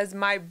much as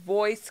my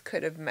voice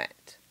could have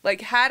meant. Like,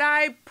 had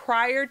I,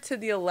 prior to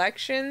the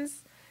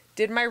elections,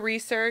 did my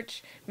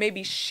research,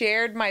 maybe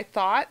shared my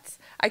thoughts,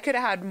 I could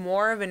have had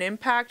more of an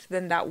impact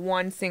than that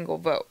one single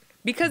vote.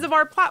 Because of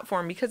our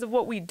platform, because of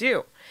what we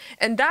do.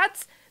 And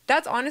that's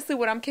honestly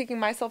what I'm kicking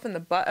myself in the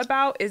butt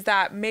about, is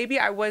that maybe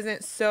I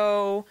wasn't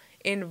so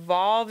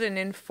involved and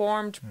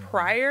informed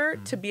prior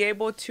to be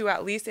able to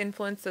at least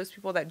influence those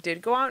people that did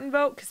go out and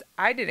vote, because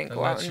I didn't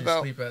go out and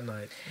vote. Sleep at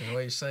night is what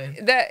you're saying.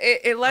 That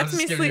it lets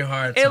me sleep.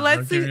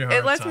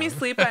 It lets me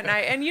sleep at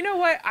night. And you know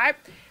what?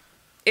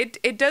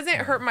 It doesn't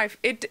hurt my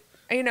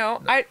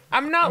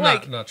I'm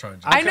not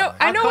trying to.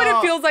 I know what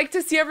it feels like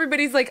to see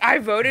everybody's like, I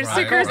voted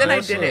stickers and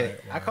I didn't.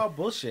 I call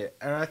bullshit,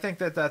 and I think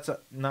that that's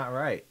not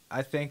right.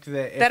 I think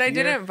that I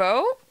didn't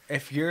vote.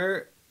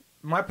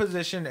 My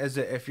position is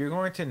that if you're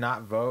going to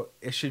not vote,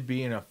 it should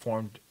be an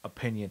informed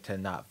opinion to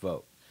not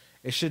vote.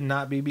 It should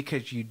not be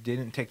because you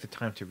didn't take the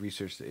time to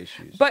research the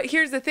issues. But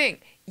here's the thing.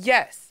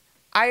 Yes,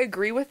 I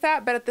agree with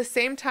that. But at the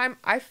same time,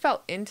 I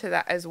fell into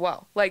that as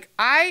well. Like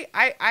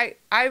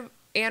I've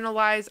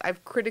analyzed,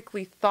 I've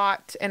critically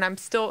thought, and I'm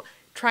still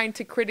trying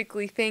to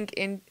critically think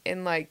and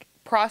like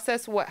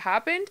process what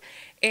happened.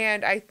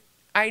 And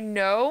I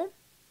know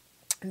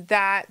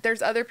that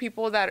there's other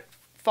people that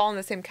fall in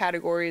the same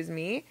category as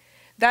me,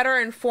 that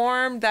are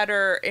informed, that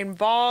are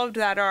involved,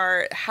 that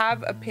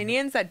have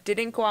opinions, that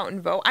didn't go out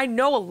and vote. I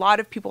know a lot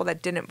of people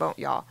that didn't vote,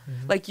 y'all.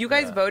 Like, you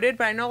guys voted,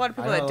 but I know a lot of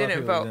people that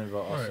didn't vote.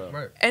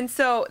 Right. And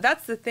so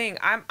that's the thing.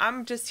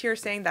 I'm just here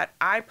saying that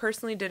I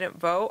personally didn't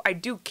vote. I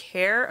do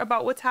care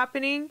about what's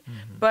happening,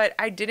 but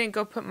I didn't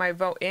go put my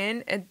vote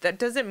in. And that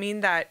doesn't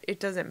mean that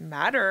it doesn't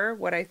matter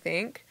what I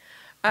think.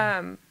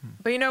 But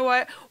you know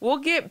what? We'll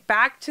get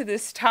back to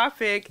this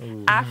topic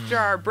after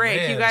our break.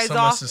 Man, you guys so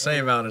all much to say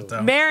about it, though.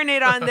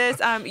 marinate on this.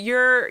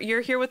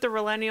 You're here with the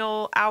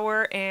Realennial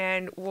Hour,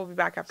 and we'll be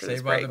back after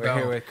this break. We're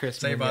here with Chris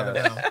Say by the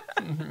Munoz.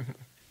 bell.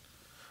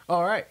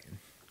 All right.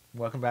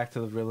 Welcome back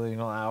to the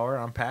Realennial Hour.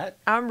 I'm Pat.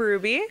 I'm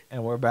Ruby.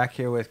 And we're back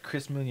here with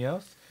Chris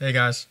Munoz. Hey,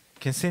 guys.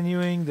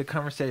 Continuing the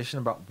conversation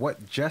about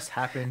what just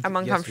happened I'm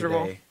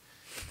uncomfortable.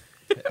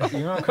 yesterday.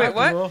 You're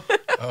uncomfortable? Wait,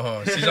 what?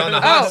 Oh, she's on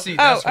the hot seat.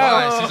 That's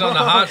why. She's on the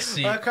hot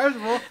seat.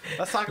 Uncomfortable?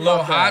 Let's talk A little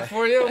about hot that.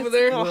 for you over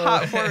there? A little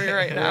hot for me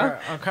right now. You're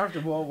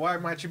uncomfortable. Why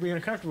might you be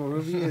uncomfortable,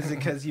 Ruby? Is it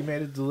because you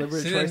made a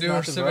deliberate She choice didn't do her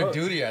not to civic vote?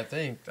 duty, I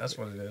think. That's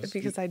what it is.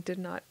 Because I did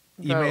not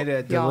vote. You made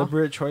a y'all.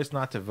 deliberate choice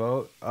not to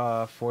vote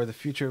for the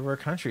future of our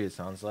country, it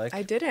sounds like.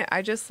 I didn't.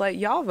 I just let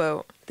y'all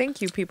vote.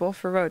 Thank you, people,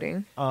 for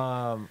voting.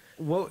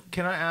 What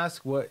can I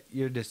ask what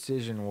your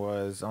decision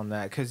was on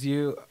that? Because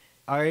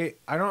I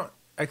don't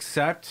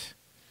accept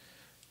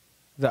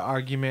the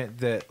argument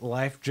that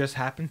life just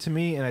happened to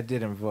me and I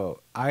didn't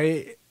vote.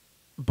 I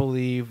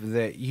believe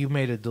that you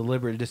made a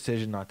deliberate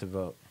decision not to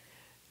vote.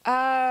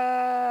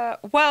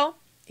 Well,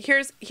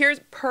 here's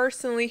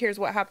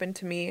what happened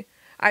to me.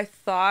 I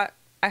thought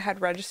I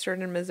had registered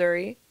in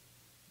Missouri.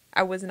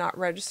 I was not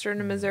registered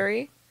in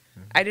Missouri.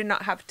 I did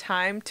not have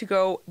time to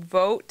go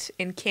vote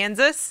in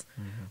Kansas,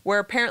 where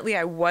apparently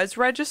I was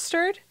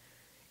registered,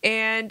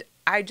 and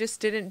I just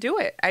didn't do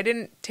it. I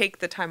didn't take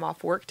the time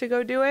off work to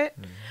go do it.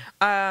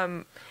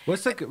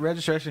 What's the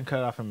registration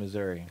cutoff in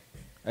Missouri?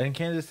 In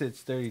Kansas,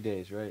 it's 30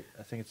 days, right?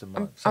 I think it's a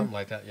month. Something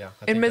like that, yeah.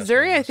 In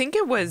Missouri, I think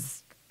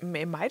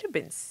it might have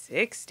been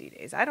 60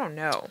 days. I don't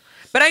know.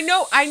 But I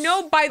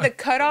know by the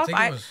cutoff,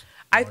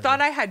 I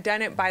thought I had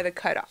done it by the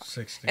cutoff.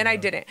 60, and I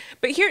didn't.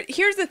 But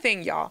here's the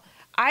thing, y'all.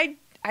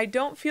 I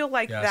don't feel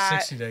like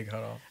that. 60-day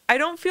cutoff. I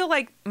don't feel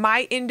like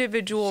my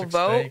individual 6-day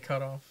vote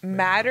cutoff,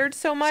 mattered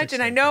so much.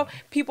 And I know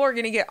people are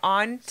going to get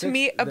on to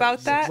me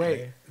about that.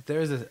 Wait,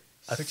 there's a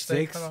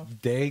 6-day cutoff?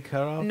 6-day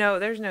cutoff? No,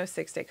 there's no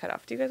 6-day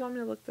cutoff. Do you guys want me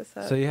to look this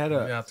up? So you had You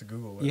have to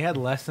Google it. you had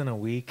less than a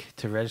week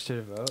to register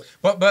to vote?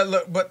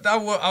 But I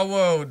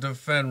will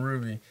defend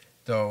Ruby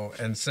though,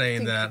 and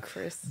saying Thank you,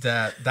 Chris.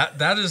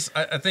 that is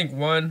I think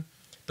one,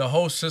 the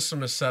whole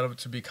system is set up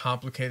to be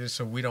complicated,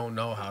 so we don't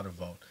know how to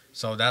vote.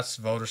 So that's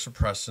voter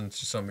suppression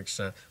to some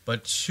extent.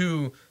 But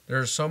two,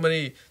 there's so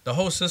many. The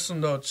whole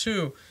system though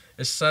too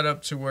is set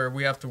up to where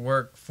we have to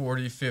work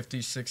 40,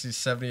 50, 60,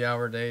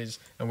 70-hour days,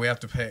 and we have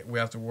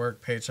to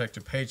work paycheck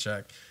to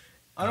paycheck.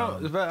 I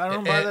don't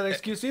buy that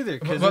excuse either,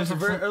 because but it's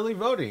very early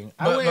voting.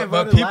 I But, went and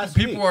but voted last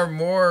people week. are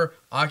more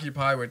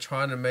occupied with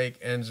trying to make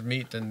ends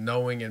meet than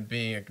knowing and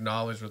being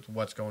acknowledged with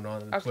what's going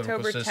on in the October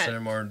political 10th.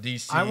 system or in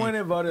D.C. I went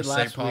and voted or last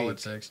state week.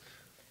 politics.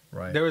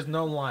 Right. There was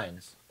no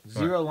lines.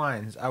 Zero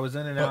lines. I was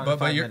in and out in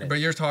 5 minutes. But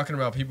you're talking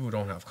about people who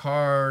don't have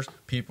cars,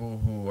 people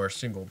who are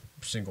single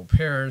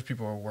parents,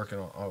 people who are working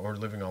on, or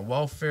living on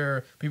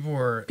welfare, people who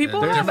are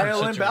People in who have different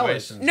mail-in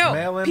ballots. situations. No,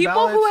 Mail-in people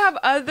ballots? who have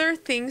other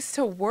things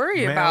to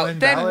worry Mail-in about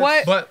than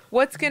ballots?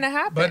 what's going to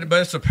happen.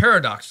 But it's a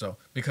paradox though,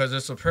 because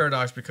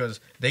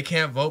they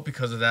can't vote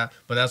because of that.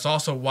 But that's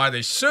also why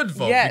they should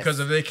vote, Yes. because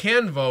if they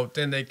can vote,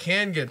 then they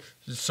can get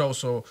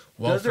social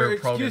Those are welfare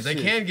programs. They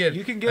excuses. can get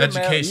you can get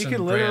education you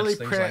can literally grants,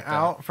 things print like that.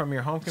 out from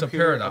your home It's a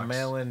computer a paradox.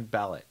 mail-in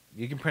ballot.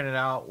 You can print it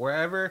out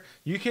wherever.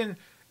 You can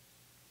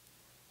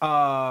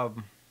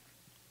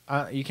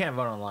you can't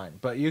vote online,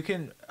 but you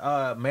can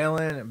mail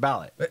in a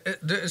ballot.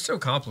 It's so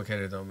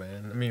complicated though,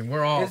 man. I mean,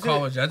 we're all Is it?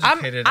 college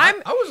educated. I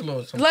was a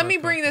little. Let me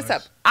bring this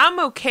up. I'm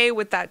okay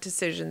with that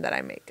decision that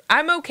I make.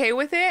 I'm okay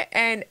with it.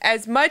 And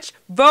as much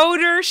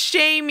voter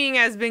shaming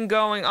has been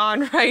going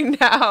on right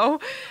now,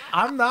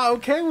 I'm not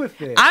okay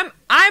with it.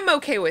 I'm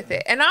okay with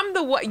it. And I'm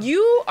the one.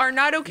 You are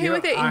not okay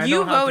with it, and I you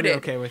don't have to be voted.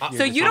 okay with your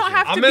So you don't decision.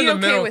 have to I'm be in the okay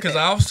middle with because it.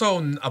 I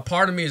also a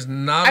part of me is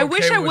not. I okay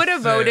wish I with would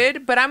have the-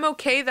 voted, but I'm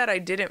okay that I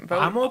didn't vote.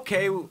 I'm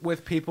okay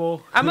with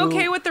people. I'm who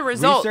okay with the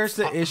results. Research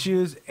the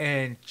issues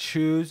and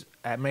choose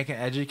at make an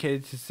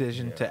educated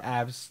decision to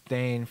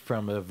abstain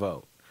from a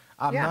vote.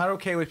 I'm Yeah. not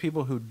okay with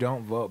people who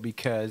don't vote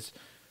because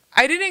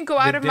I didn't go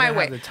out they of my didn't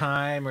way. have the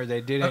time or they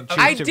didn't choose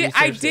I to did.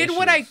 I research the did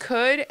what I issues.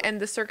 could, and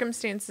the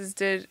circumstances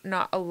did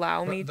not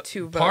allow me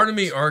to vote. Part of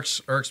me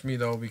irks me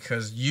though,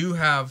 because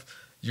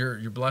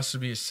you're blessed to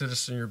be a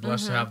citizen. You're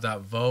blessed Mm-hmm. to have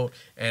that vote,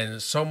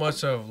 and so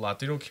much of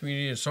Latino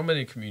community and so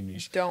many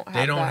communities Don't have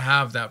they don't that.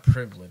 have that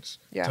privilege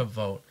Yeah. to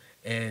vote.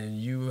 And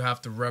you have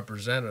to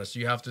represent us.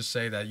 You have to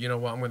say that, you know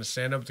what, I'm going to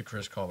stand up to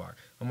Chris Kobach.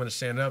 I'm going to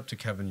stand up to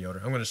Kevin Yoder.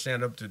 I'm going to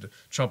stand up to the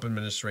Trump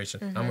administration.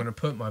 Mm-hmm. I'm going to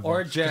put my vote.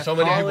 Or 'Cause Jeff so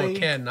many Hawley, people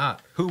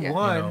cannot. who Yeah.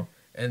 won You know?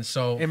 And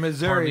so in part of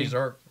Missouri, me's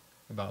irked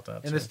about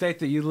that. in the state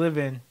that you live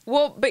in.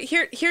 Well, but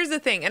here's the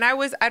thing, and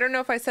I don't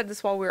know if I said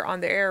this while we were on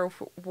the air or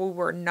if we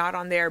were not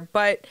on there,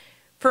 but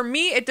for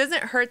me, it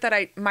doesn't hurt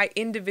that my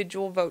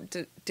individual vote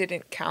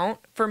didn't count.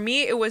 For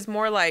me, it was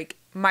more like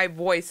my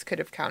voice could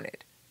have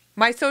counted.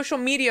 My social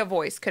media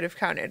voice could have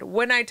counted.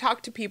 When I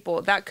talk to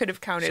people, that could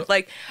have counted.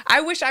 So- I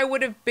wish I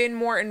would have been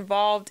more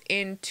involved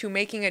into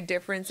making a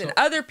difference in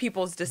other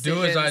people's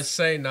decisions. Do as I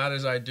say, not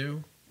as I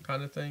do,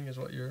 kind of thing is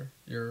what you're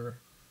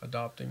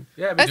adopting.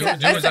 Yeah, Do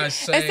as I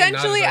say,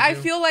 essentially, not as I I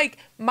do. feel like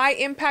my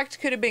impact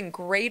could have been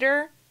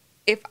greater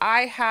if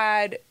I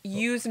had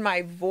used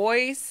my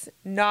voice,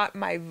 not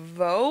my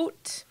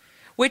vote,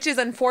 which is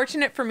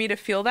unfortunate for me to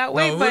feel that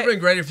way. No, it would but have been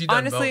great if you done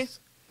honestly, both.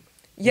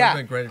 yeah,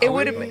 been great if it you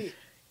would done have both. been.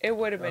 It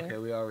would have been. Okay,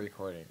 we are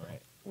recording,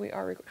 right? We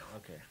are recording.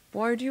 Okay.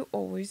 Why do you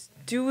always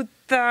do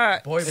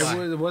that? Boy bye.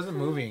 It wasn't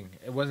moving.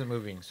 It wasn't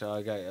moving, so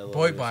I got a little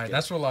Boy bit bye. scared.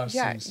 That's what I've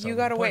Yeah, seen. you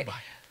gotta Boy wait. bye.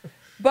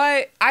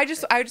 But I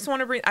just want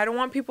to bring. I don't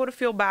want people to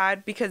feel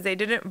bad because they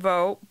didn't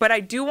vote. But I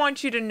do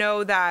want you to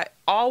know that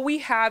all we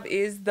have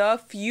is the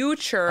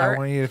future. I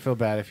want you to feel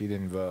bad if you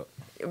didn't vote.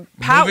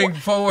 Pat, moving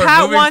forward.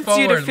 Pat moving wants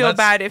you to forward. feel Let's-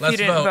 bad if you let's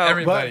didn't vote.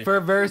 Everybody. But for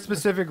a very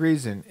specific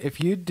reason. If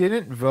you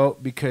didn't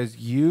vote because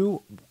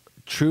you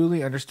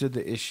truly understood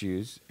the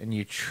issues and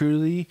you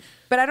truly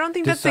But I don't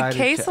think that's the decided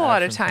case to a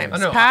lot of act from times, I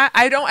know. Pat.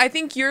 I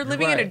think you're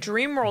living in a right.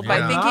 dream world Yeah.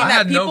 by thinking I that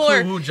had no people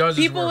clue who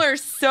judges were. are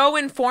so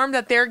informed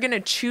that they're gonna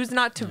choose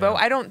not to vote.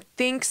 I don't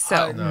think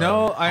so.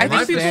 No, I I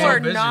think people understand. are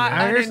busy, not man.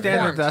 I understand that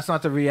uninformed. that's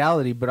not the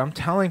reality, but I'm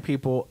telling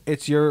people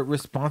it's your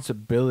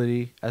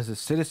responsibility as a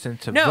citizen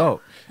to No,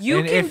 vote. you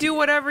And can if- do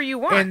whatever you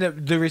want. And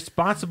the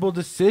responsible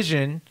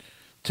decision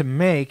to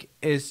make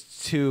is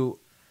to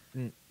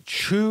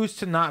choose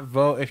to not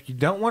vote if you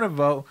don't want to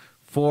vote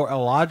for a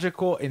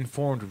logical,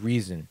 informed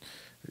reason.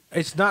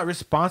 It's not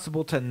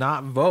responsible to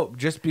not vote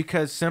just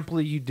because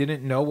simply you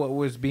didn't know what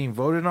was being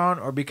voted on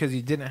or because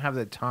you didn't have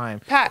the time,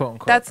 Pat, quote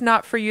unquote. that's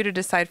not for you to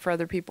decide for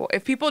other people.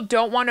 If people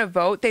don't want to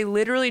vote, they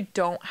literally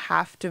don't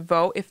have to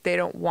vote if they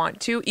don't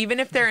want to. Even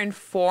if they're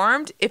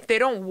informed, if they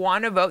don't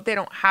want to vote, they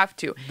don't have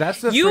to.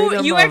 That's the you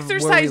freedom you of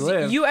exercise where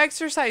we live. you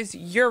exercise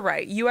your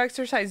right. You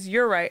exercise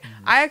your right.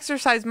 I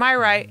exercise my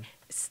right.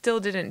 Still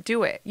didn't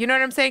do it. You know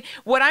what I'm saying?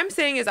 What I'm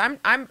saying is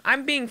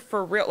I'm being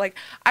for real. Like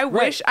I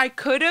wish I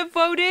could have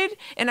voted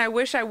and I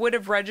wish I would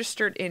have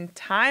registered in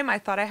time. I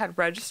thought I had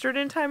registered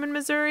in time in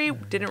Missouri.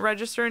 Didn't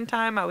register in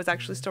time. I was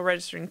actually still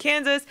registered in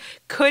Kansas.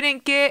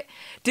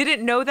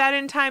 Didn't know that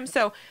in time.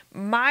 So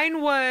mine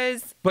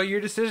was, But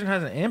your decision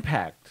has an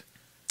impact.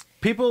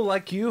 People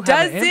like you have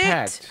does an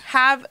impact. it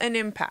have an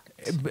impact?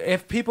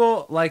 If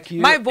people like you,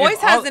 My voice if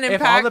has all- an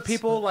If all the impact.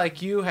 people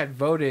like you had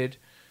voted,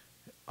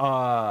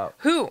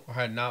 Who? Or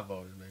had not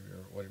voted, maybe.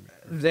 Or what do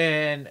you mean?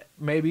 then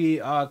maybe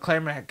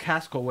Claire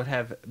McCaskill would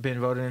have been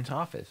voted into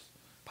office,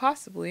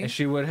 Possibly. and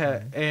she would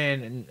have.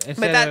 And instead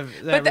But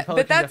of that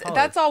Republican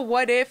that's all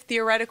what if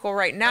theoretical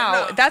right now.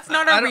 No, that's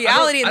not I our don't-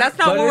 reality, and I that's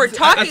don't- not what we're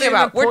talking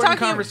about. We're talking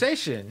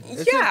conversation.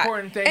 It's an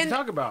important thing to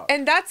talk about.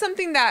 And that's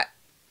something that,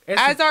 It's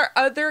as our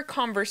other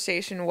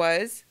conversation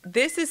was,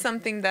 this is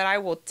something that I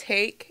will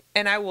take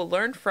and I will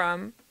learn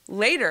from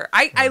later.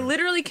 I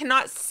literally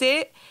cannot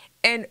sit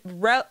and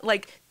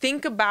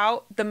think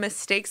about the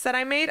mistakes that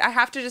I made. I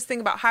have to just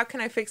think about how can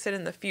I fix it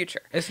in the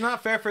future. It's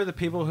not fair for the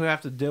people who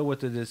have to deal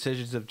with the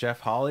decisions of Jeff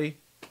Hawley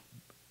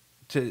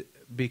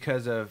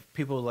because of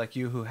people like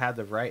you who had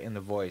the right and the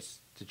voice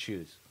to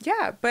choose.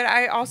 Yeah, but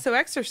I also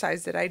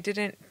exercised it. I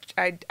didn't.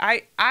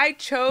 I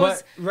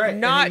chose and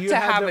not you to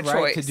had have the a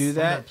right choice. to do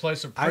From that. a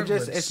place of I just,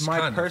 privilege, it's my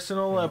kind of.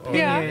 personal Yeah.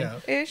 opinion.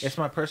 Yeah, ish. It's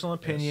my personal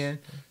opinion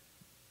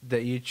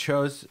that you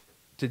chose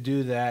to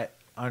do that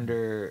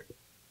under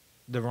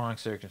the wrong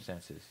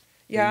circumstances.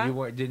 Yeah.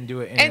 You didn't do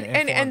it in and an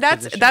and informed that's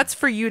position. that's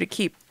for you to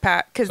keep,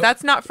 Pat, because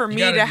that's not for you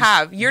me gotta to just-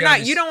 have. you You're gotta not.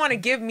 You just- don't want to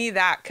give me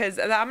that because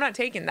I'm not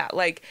taking that.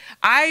 Like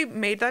I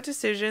made that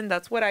decision.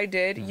 That's what I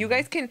did. You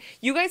guys can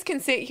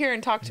sit here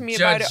and talk to me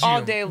about Judge it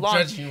all you. day long.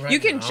 Judge you right You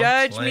can now. I'm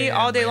judge me playing,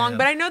 all day long, man.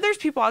 but I know there's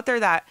people out there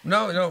that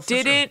No, for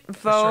didn't sure.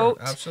 For vote,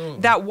 sure. Absolutely.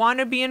 that want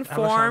to be How much time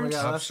informed, we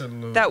got?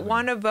 Absolutely. that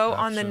want to vote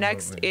on the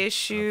next Absolutely.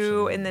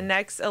 issue in the Absolutely.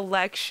 next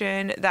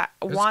election, that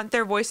want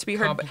their voice to be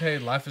heard.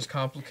 Complicated. Life is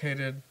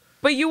complicated.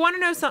 But you want to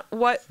know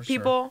what For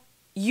people,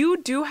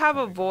 you do have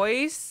a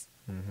voice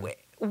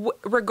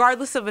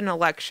regardless of an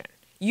election.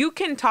 You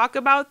can talk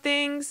about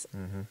things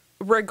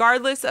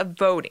regardless of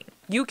voting.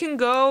 You can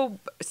go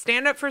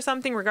stand up for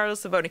something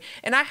regardless of voting.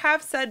 And I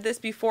have said this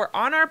before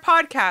on our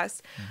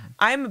podcast.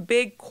 I'm a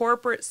big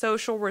corporate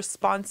social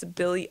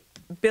responsibility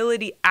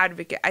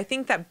advocate. I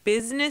think that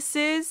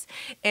businesses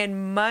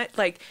and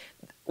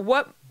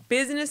what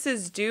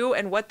businesses do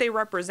and what they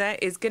represent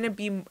is going to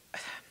be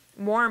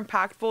more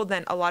impactful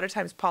than a lot of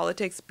times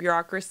politics,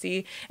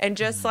 bureaucracy, and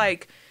just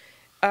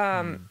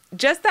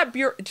just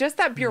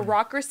that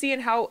bureaucracy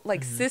and how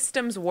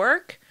systems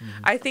work.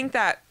 I think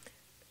that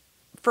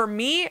for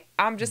me,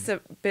 I'm just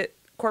a bit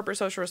corporate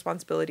social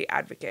responsibility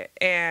advocate,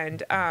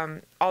 and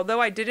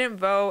although I didn't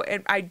vote,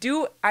 and I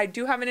do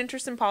have an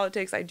interest in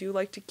politics. I do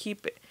like to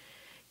keep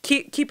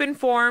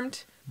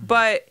informed.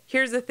 But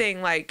here's the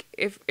thing: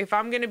 if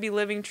I'm gonna be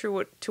living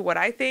true to what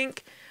I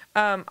think,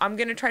 I'm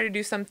going to try to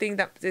do something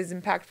that is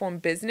impactful in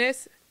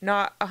business,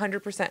 not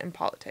 100% in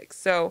politics.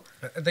 So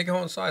They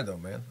coincide, though,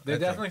 man. They I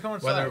think. definitely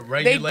coincide. Whether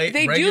regulate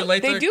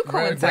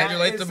coincide.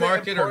 regulate the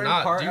market or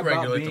not Part about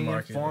deregulate the being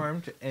market.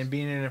 informed and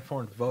being an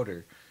informed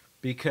voter,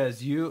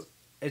 because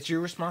it's your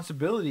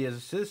responsibility as a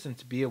citizen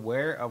to be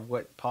aware of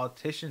what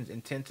politicians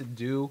intend to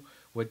do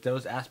with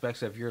those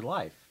aspects of your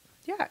life.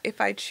 yeah, if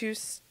I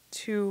choose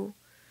to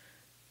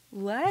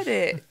let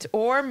it.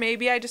 Or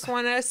maybe I just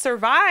want to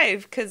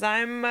survive because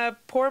I'm a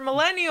poor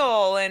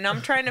millennial and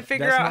I'm trying to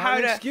figure out how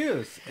to.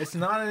 Excuse. It's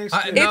not an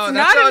excuse. It's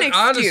not an excuse.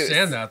 I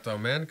understand that though,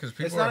 man, because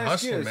people are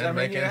hustling, man.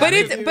 But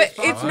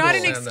it's not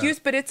an excuse,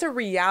 but it's a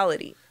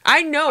reality.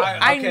 I know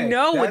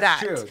that.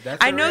 True.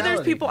 I know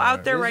there's people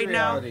out there right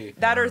now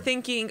that are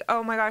thinking,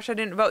 "Oh my gosh, I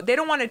didn't vote." They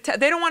don't want to.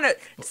 They don't want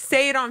to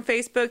say it on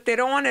Facebook. They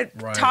don't want to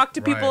talk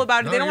to people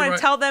about it. They don't want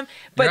to tell them.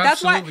 But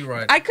that's why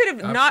I could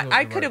have not.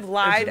 I could have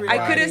lied.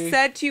 I could have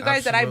said to you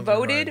guys that I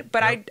voted,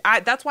 but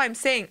I. That's why I'm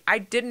saying I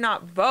did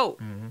not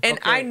vote, and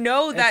I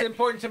know that it's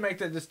important to make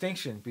the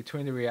distinction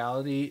between the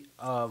reality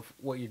of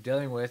what you're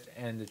dealing with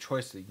and the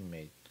choice that you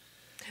made.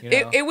 You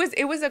know?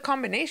 It was a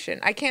combination.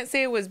 I can't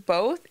say it was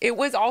both. It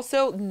was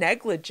also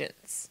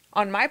negligence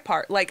on my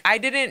part. Like I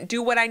didn't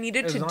do what I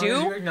needed to do. As long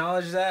as you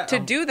acknowledge that, to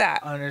do that.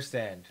 I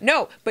understand.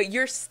 No, but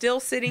you're still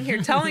sitting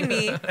here telling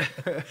me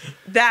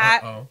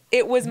that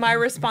it was my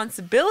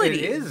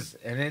responsibility. It is,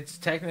 and it's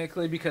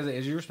technically because it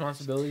is your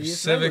responsibility.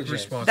 Civic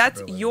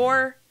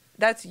responsibility.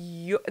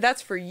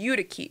 That's for you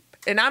to keep.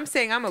 And I'm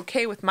saying I'm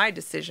okay with my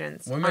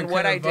decisions on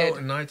what I did. Women couldn't vote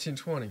in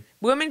 1920.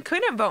 Women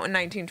couldn't vote in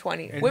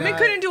 1920. Women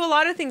couldn't do a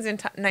lot of things in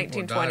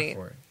 1920.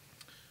 All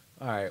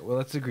right, well,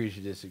 let's agree to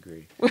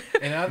disagree.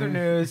 In other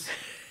news,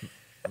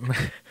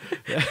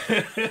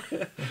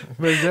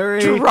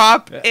 Missouri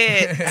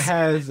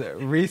has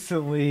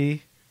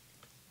recently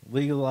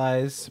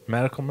legalized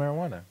medical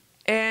marijuana.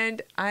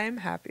 And I am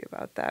happy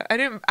about that.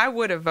 I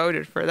would have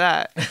voted for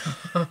that.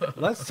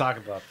 Let's talk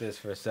about this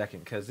for a second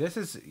because this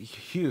is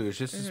huge.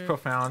 This is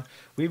profound.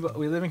 We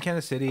live in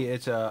Kansas City.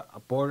 It's a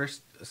border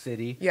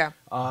city. Yeah.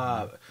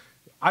 I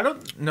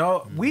don't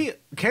know.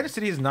 Kansas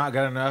City has not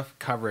got enough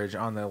coverage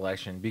on the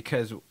election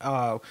because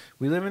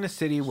we live in a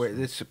city where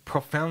it's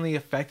profoundly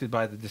affected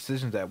by the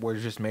decisions that were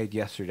just made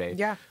yesterday.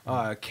 Yeah.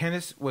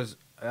 Kansas was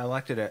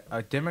elected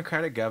a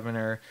Democratic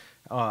governor.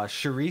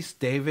 Sharice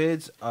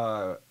Davids,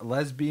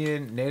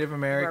 lesbian Native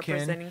American,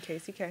 representing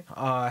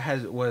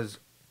KCK, was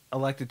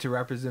elected to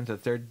represent the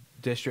 3rd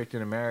district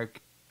in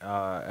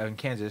in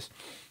Kansas.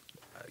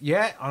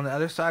 Yet on the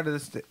other side of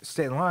the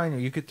state line,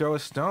 you could throw a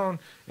stone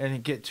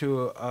and get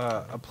to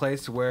a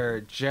place where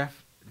Josh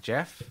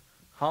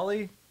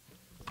Hawley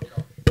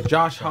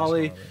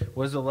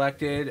was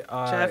elected.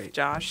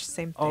 Josh,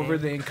 same thing. Over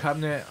the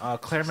incumbent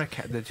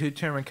the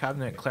 2-term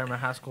incumbent Claire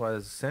McCaskill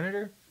as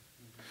senator.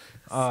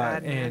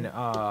 In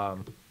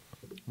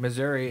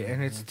Missouri,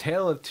 and it's a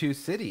tale of two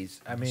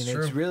cities. I mean,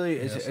 it's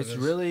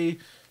really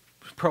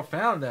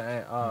profound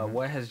that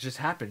what has just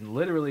happened,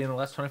 literally in the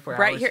last 24 hours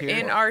right here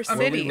in our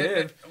city. We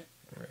live.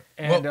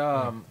 And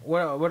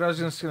what I was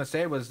just gonna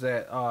say was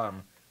that,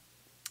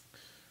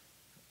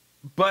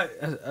 but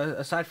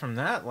aside from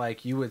that,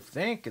 like you would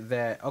think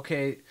that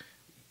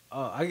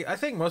I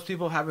think most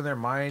people have in their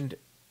mind.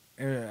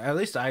 At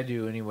least I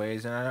do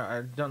anyways, and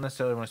I don't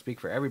necessarily want to speak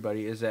for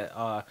everybody, is that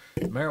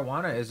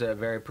marijuana is a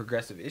very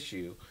progressive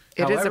issue.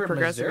 It is a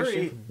progressive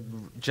Missouri issue.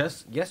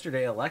 Just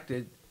yesterday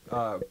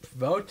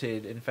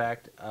voted, in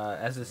fact,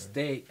 as a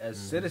state, as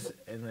citizen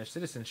in their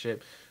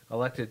citizenship,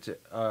 voted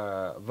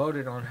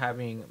on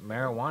having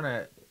medical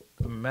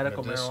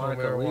marijuana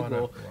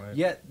illegal,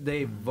 yet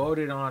they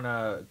voted on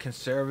a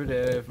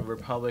conservative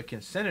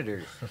Republican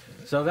senator.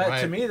 So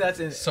that to me, that's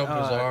so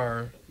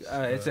bizarre.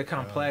 It's a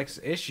complex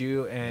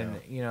issue, and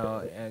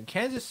and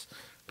Kansas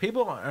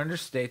people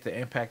understate the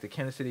impact that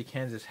Kansas City,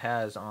 Kansas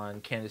has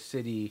on Kansas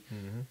City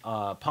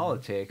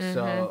politics. Mm-hmm.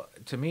 So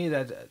to me,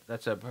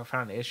 that's a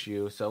profound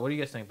issue. So what do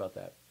you guys think about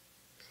that?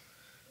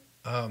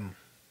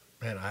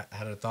 Man, I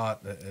had a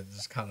thought that it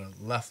just kind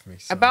of left me.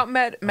 So. About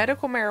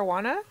medical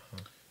marijuana.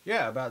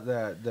 Yeah, about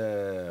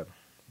the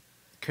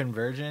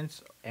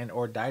convergence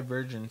or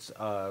divergence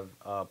of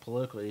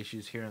political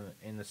issues here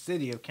in the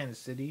city of Kansas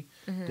City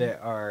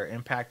that are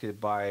impacted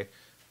by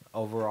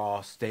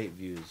overall state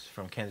views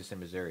from Kansas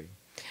and Missouri.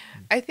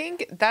 I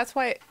think that's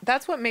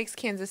what makes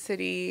Kansas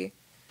City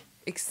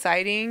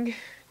exciting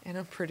and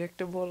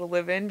unpredictable to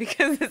live in,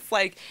 because it's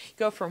like you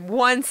go from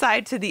one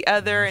side to the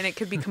other and it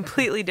could be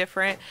completely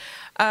different.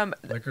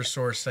 Liquor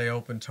stores stay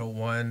open till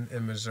 1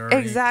 in Missouri.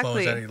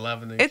 Exactly. Close at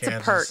 11 in Kansas. Kansas.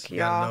 It's a perk, you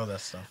y'all. gotta know that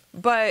stuff.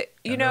 But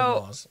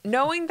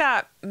knowing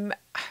that,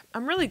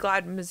 I'm really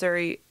glad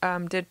Missouri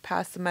did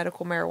pass the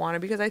medical marijuana,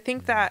 because I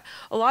think that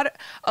a lot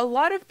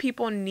of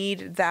people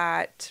need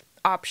that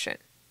option.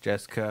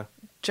 Jessica.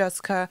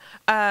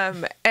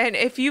 And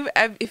if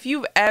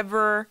you've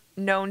ever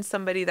known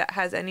somebody that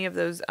has any of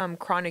those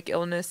chronic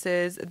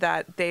illnesses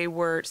that they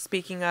were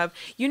speaking of,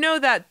 you know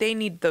that they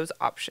need those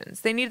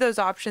options. They need those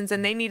options,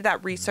 and they need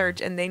that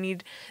research, and they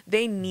need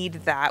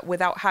that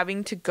without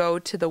having to go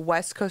to the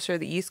West Coast or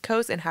the East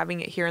Coast and having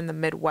it here in the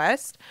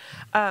Midwest.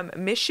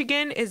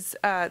 Michigan is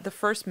the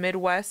first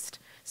Midwest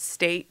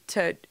state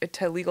to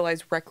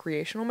legalize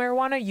recreational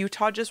marijuana.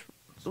 Utah just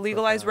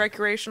legalized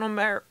recreational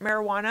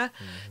marijuana,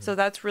 so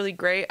that's really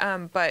great.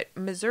 But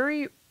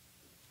Missouri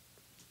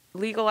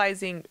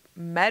legalizing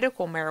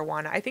medical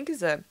marijuana, I think,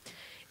 is a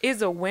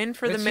win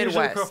for the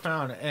Midwest. It's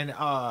profound, and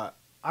I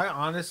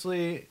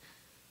honestly,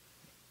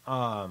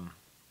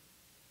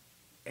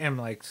 am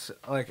like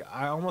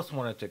I almost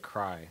wanted to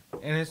cry,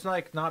 and it's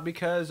like not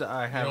because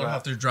I You have. don't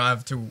have to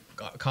drive to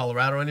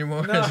Colorado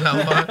anymore. No. Is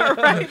that why?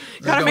 Right.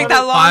 Gotta Go make that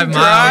long 5 miles.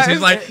 drive.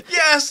 He's like,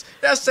 yes,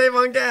 save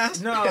on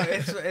gas. No,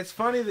 it's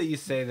funny that you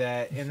say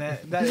that, and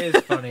that is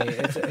funny.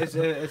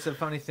 It's a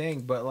funny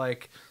thing, but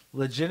like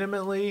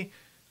legitimately,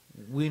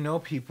 we know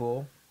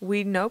people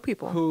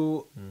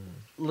who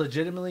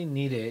legitimately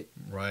need it.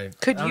 Right.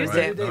 Could On a use it.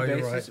 day-to-day No, you're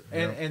basis, right.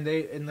 and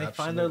they find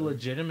their Absolutely.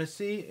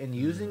 legitimacy in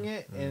using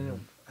it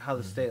and how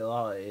the state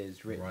law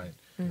is written. Right.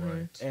 Mm-hmm.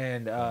 Right.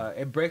 And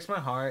it breaks my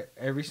heart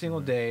every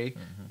single day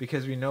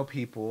because we know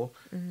people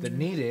that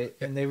need it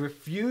and they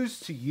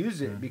refuse to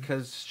use it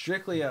because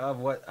strictly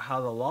of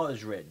how the law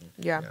is written.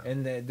 Yeah. Yeah.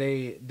 And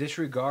they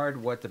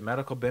disregard what the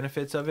medical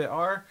benefits of it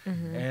are.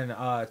 And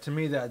to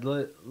me, that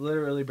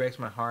literally breaks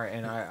my heart.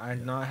 And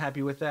I'm not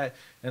happy with that.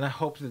 And I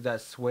hope that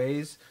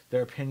sways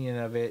their opinion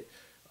of it.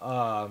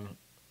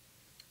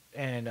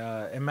 And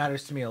it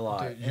matters to me a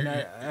lot.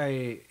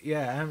 Dude,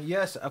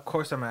 Yes, of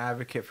course, I'm an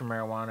advocate for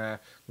marijuana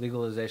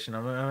legalization.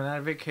 I'm an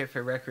advocate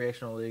for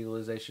recreational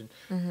legalization.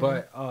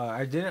 But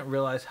I didn't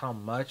realize how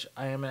much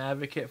I am an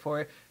advocate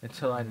for it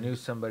until I knew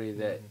somebody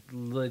that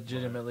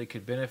legitimately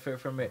could benefit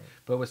from it,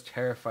 but was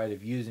terrified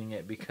of using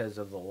it because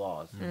of the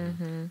laws.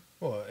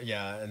 Well,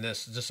 yeah, and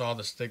that's just all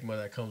the stigma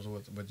that comes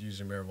with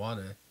using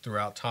marijuana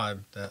throughout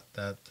time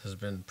that has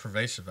been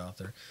pervasive out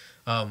there.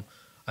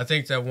 I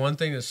think that one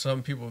thing that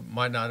some people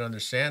might not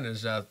understand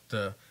is that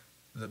the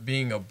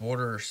being a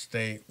border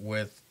state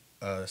with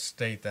a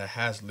state that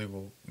has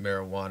legal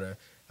marijuana,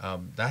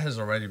 that has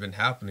already been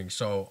happening.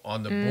 So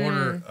on the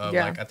border of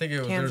yeah. like I think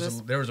it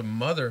was there was a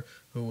mother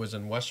who was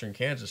in western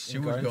Kansas. She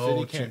would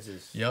go to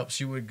Kansas. Yep,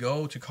 she would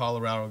go to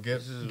Colorado get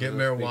This is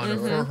marijuana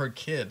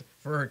big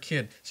for her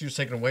kid. She was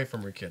taken away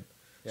from her kid.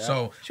 Yeah.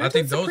 So She I went to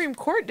think the those Supreme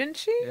Court, didn't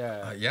she?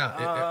 Yeah.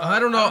 I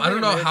don't know. I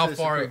don't know think it how made it to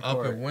the far Supreme up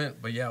Court. it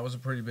went, but yeah, it was a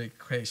pretty big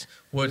case.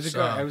 It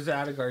was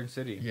out of Garden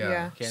City.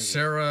 Yeah. Kansas.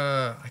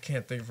 Sarah, I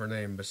can't think of her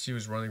name, but she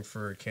was running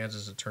for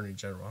Kansas Attorney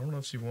General. I don't know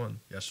if she won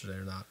yesterday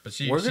or not, but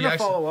We're she gonna actually,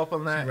 follow up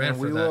on that, she ran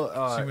and we for will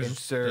that. She was the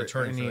insert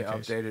attorney for any the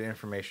case. updated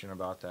information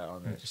about that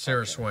on this.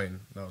 Sarah podcast. Swain,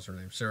 that was her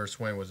name. Sarah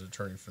Swain was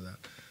attorney for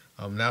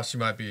that. Now she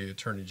might be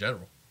Attorney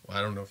General. Well,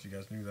 I don't know if you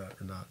guys knew that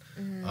or not.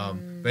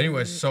 But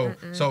anyways,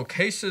 so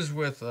cases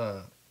with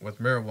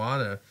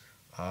marijuana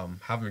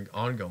have been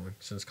ongoing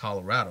since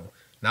Colorado.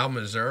 Now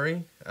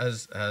Missouri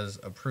has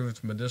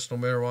approved medicinal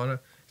marijuana.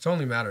 It's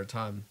only a matter of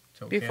time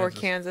till Before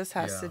Kansas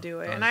has to do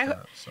it, and I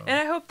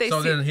hope they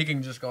see. Then he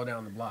can just go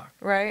down the block,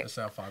 right? It's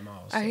out 5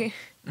 miles. So.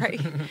 Right.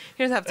 He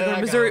doesn't have to go And to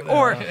I Missouri got-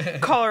 or yeah.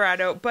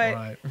 Colorado, but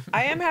Right.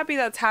 I am happy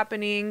that's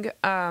happening.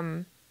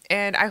 And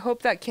I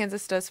hope that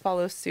Kansas does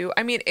follow suit.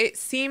 I mean, it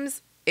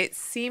seems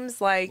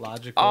like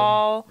Logical.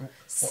 all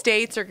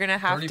states are gonna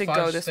have to 35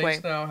 go this way.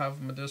 states now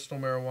have medicinal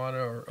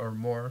marijuana or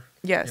more.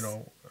 Yes.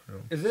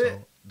 Is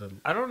it?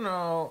 I don't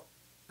know,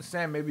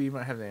 Sam. Maybe you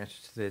might have the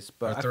answer to this,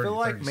 but Or I 30, feel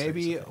like 36,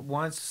 maybe I think.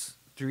 once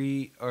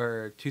 3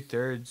 or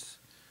 2/3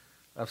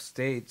 of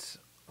states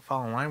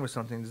fall in line with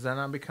something, does that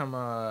not become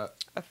a?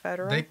 A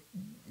federal.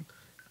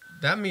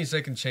 That means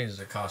they can change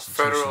the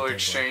constitution. Federal things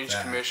Exchange like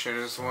that. Commission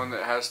is the one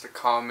that has to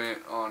comment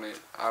on it,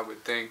 I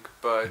would think.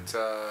 But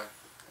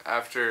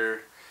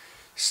after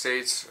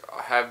states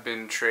have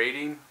been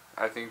trading,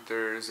 I think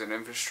there's an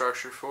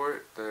infrastructure for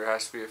it. There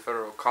has to be a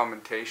federal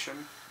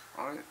commentation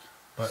on it.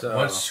 But So,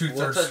 once we'll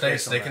 2/3 touch states,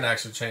 base on they can that.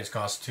 actually change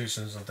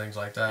constitutions and things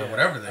like that.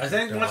 Whatever they. I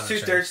think they once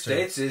wanna 2/3 change to.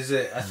 states is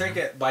it. I think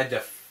it by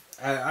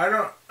I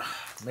don't.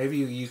 Maybe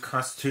you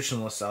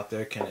constitutionalists out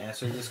there can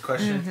answer this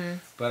question,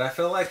 but I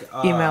feel like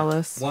Email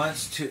us.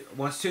 Once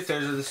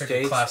 2/3 of the Take a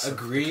states class of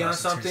agree the on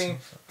something,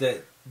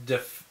 Constitution.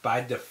 that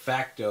by de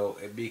facto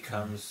it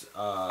becomes.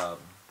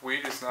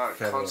 Weed is not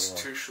Federal law.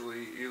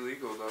 constitutionally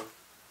illegal, though.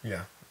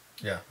 Yeah.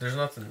 There's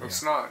nothing.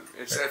 It's Yeah. not.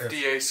 It's If-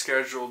 FDA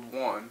Scheduled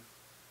 1.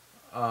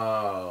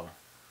 Oh.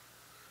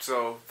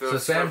 So So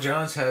Sam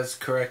Jones has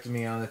corrected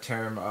me on the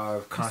term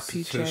of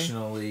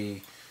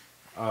constitutionally,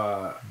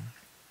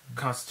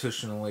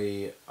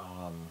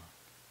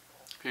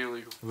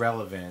 illegal.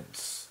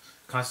 relevance,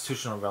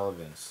 constitutional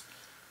relevance.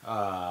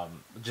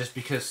 Just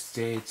because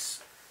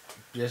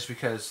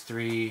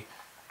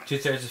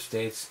 2/3 of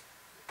states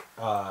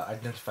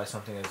identify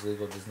something as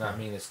legal does not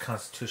mean it's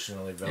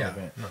constitutionally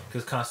relevant. no.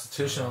 Because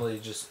constitutionally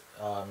just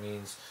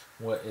means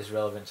what is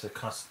relevant to the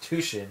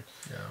Constitution,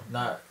 Yeah.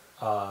 not.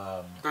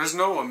 There's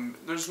no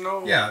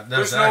Yeah,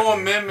 there's no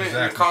amendment in the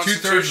 2/3 of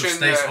Constitution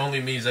states that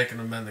only means they can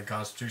amend the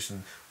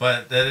Constitution,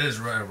 but that is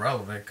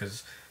irrelevant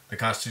because the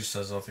Constitution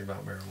says nothing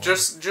about marijuana.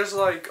 just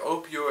like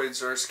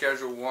opioids are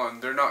Schedule 1,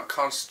 they're not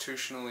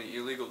constitutionally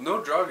illegal.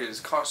 No drug is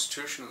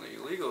constitutionally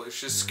illegal. It's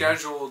just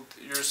scheduled.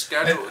 You're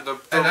scheduled. The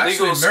and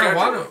actually, legal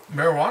schedule.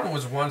 marijuana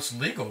was once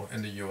legal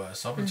in the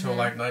U.S. up until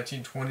like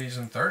 1920s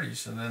and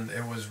 30s, and then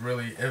it was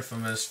really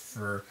infamous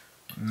for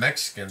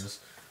Mexicans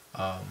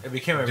It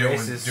became a doing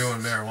racist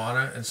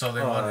marijuana, and so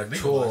they wanted to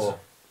legalize tool. it.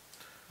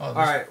 Oh, All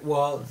right.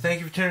 Well,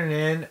 thank you for tuning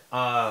in.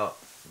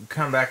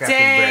 Come back after the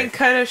Dang, break.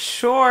 cut us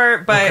short,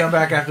 We'll but come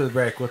back after the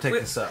break. We'll take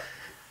this up.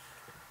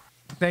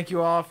 Thank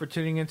you all for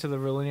tuning into the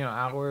Realennial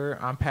Hour.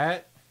 I'm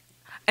Pat.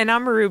 And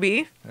I'm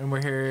Ruby. And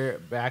we're here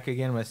back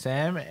again with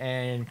Sam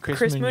and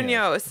Chris Munoz.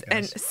 Yes.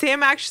 And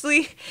Sam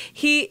actually,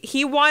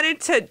 he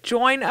wanted to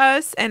join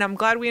us, and I'm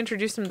glad we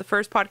introduced him to the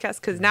first podcast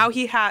because now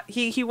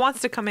he wants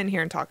to come in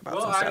here and talk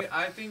about some stuff.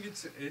 I think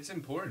it's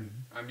important.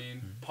 I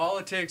mean,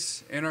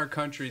 politics in our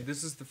country,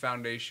 this is the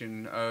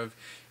foundation of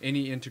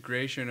any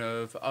integration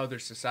of other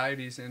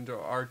societies into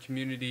our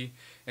community,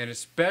 and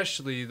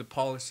especially the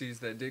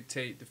policies that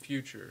dictate the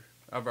future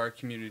of our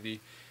community.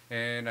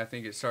 And I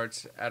think it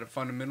starts at a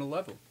fundamental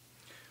level.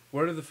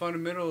 What are the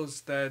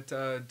fundamentals that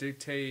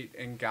dictate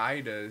and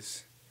guide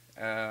us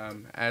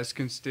as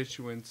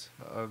constituents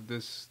of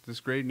this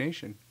great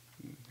nation?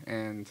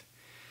 And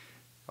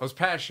I was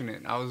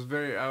passionate.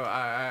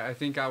 I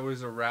think I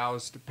was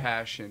aroused to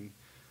passion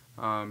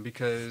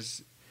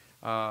because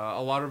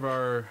a lot of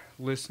our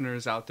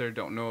listeners out there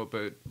don't know it,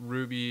 but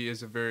Ruby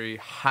is a very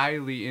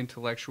highly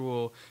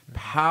intellectual,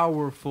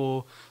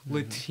 powerful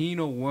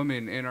Latino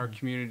woman in our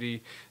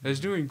community that's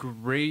doing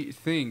great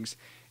things.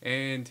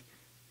 And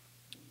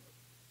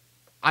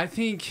I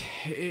think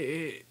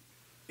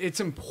it's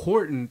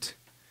important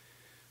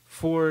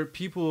for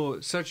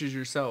people such as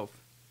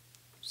yourself,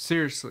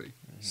 seriously,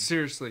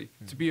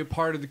 to be a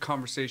part of the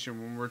conversation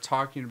when we're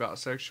talking about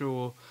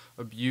sexual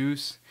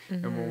abuse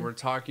and when we're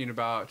talking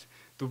about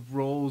the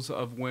roles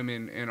of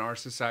women in our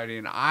society.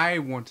 And I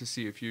want to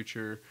see a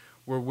future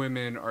where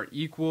women are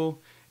equal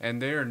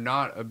and they are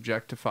not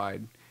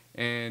objectified.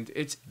 And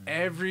it's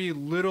every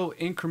little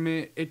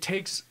increment. It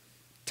takes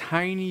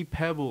tiny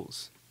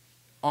pebbles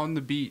on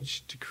the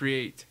beach to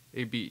create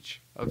a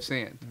beach of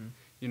sand.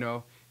 You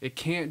know, it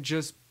can't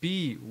just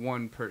be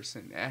one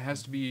person. It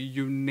has to be a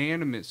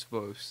unanimous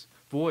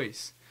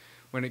voice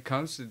when it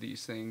comes to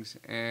these things.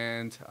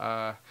 And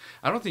I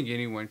don't think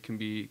anyone can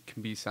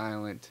be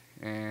silent.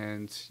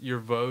 And your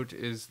vote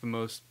is the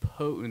most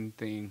potent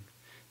thing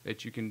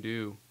that you can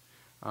do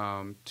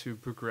to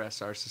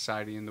progress our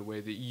society in the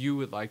way that you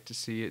would like to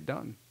see it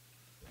done.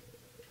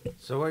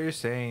 So what you're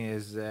saying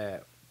is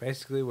that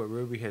basically what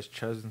Ruby has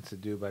chosen to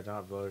do by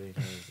not voting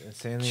is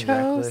insanely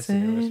reckless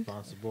and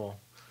irresponsible.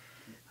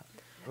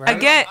 Right?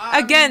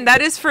 Again,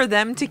 that is for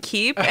them to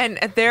keep, and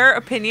their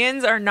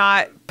opinions are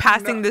not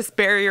passing this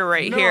barrier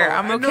here.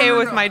 I'm okay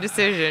with my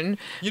decision.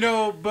 You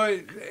know,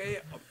 but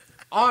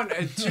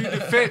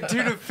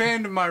to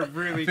defend my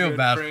really good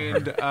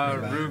friend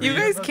Ruby. You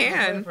guys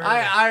can.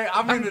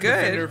 I'm going to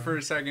defend her for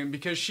a second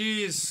because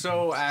she is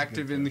so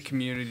active in the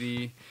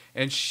community,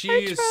 and she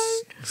is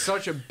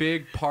such a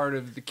big part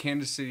of the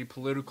Kansas City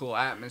political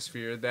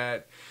atmosphere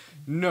that,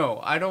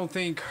 no, I don't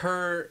think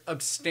her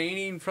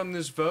abstaining from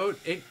this vote,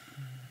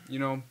 you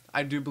know,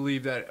 I do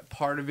believe that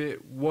part of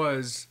it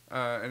was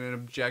an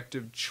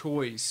objective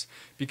choice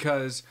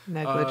because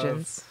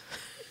negligence.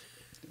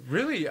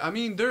 Really, I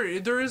mean,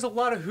 there is a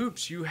lot of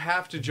hoops you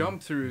have to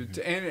jump through,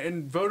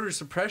 and voter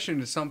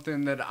suppression is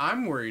something that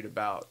I'm worried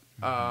about.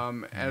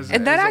 That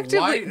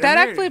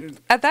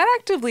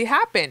actively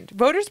happened.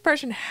 Voter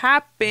suppression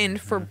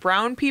happened for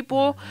brown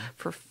people,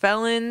 for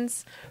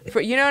felons, for,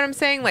 you know what I'm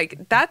saying?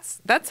 Like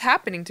that's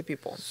happening to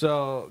people.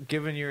 So,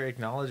 given your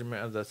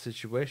acknowledgement of the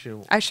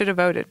situation, I should have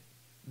voted.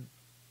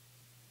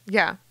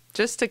 Yeah,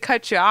 just to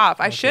cut you off.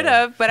 I should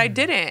have, but I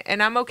didn't,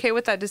 and I'm okay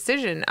with that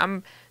decision.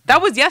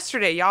 That was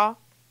yesterday, y'all.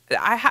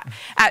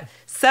 At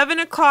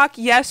 7:00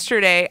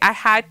 yesterday, I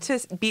had to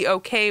be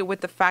okay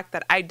with the fact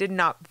that I did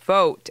not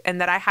vote, and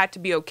that I had to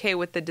be okay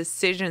with the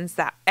decisions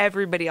that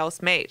everybody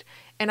else made,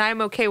 and I'm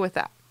okay with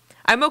that.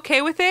 I'm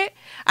okay with it.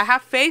 I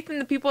have faith in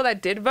the people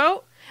that did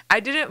vote.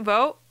 I didn't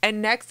vote,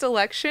 and next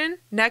election,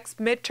 next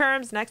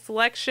midterms, next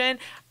election,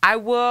 I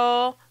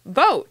will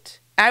vote.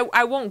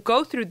 I won't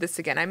go through this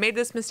again. I made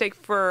this mistake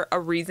for a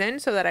reason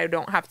so that I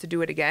don't have to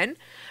do it again.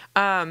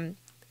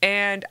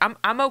 And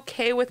I'm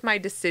okay with my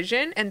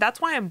decision, and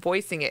that's why I'm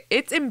voicing it.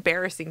 It's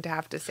embarrassing to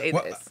have to say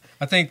this.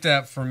 I think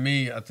that for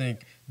me,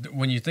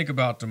 when you think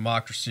about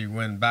democracy,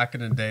 when back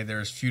in the day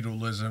there's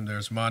feudalism,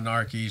 there's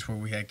monarchies where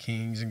we had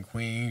kings and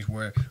queens,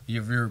 where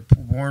if you're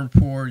born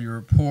poor, you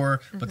were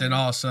poor, but then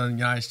all of a sudden the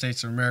United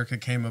States of America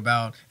came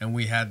about, and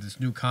we had this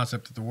new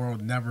concept that the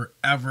world never,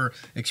 ever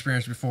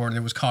experienced before, and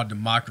it was called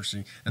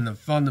democracy. And the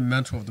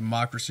fundamental of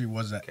democracy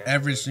was that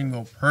every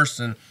single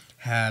person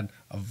had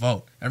a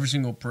vote. Every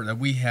single that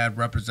we had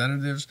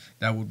representatives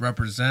that would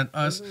represent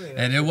us.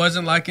 And it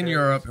wasn't like in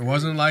Europe. It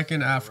wasn't like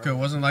in Africa. It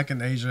wasn't like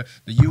in Asia.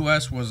 The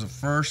U.S. was the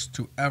first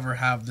to ever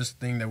have this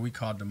thing that we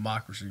call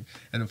democracy.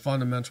 And the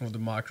fundamental of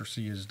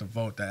democracy is the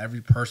vote, that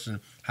every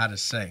person had a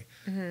say.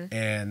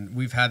 And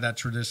we've had that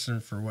tradition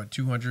for,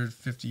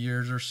 250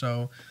 years or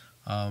so,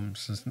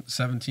 since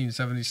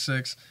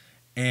 1776.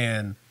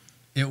 And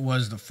it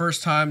was the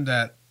first time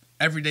that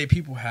everyday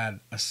people had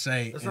a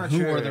say in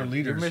who were their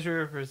leaders. You're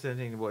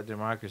misrepresenting what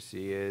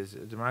democracy is.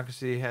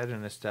 Democracy had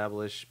an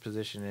established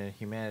position in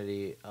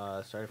humanity,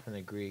 starting from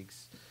the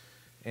Greeks,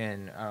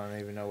 and I don't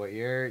even know what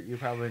year. You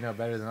probably know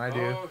better than I do.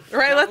 Oh,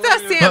 Right, let's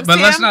ask Sam. But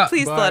let's Sam, not-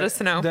 please But let us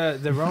know.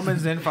 The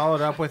Romans then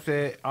followed up with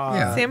it.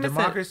 Yeah. Sam is a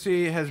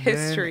Democracy has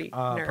history been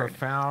nerd.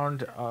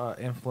 profound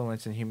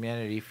influence in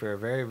humanity for a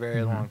very,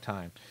 very long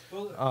time.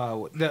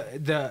 I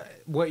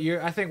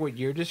think what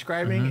you're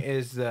describing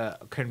is the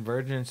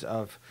convergence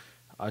of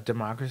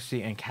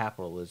democracy and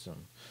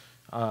capitalism.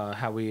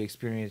 How we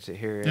experience it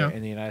here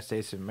in the United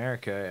States of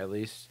America, at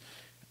least.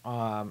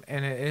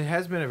 And it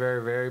has been a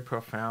very, very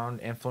profound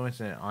influence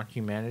on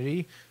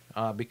humanity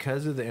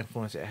because of the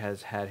influence it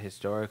has had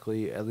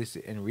historically, at least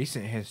in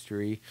recent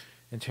history,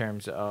 in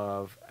terms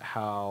of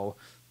how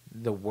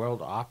the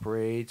world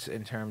operates,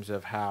 in terms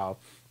of how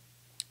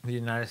the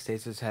United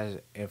States has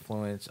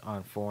influence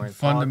on foreign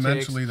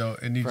Fundamentally, politics.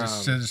 though, it needs a from-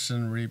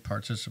 citizenry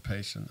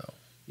participation, though.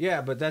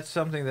 Yeah, but that's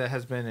something that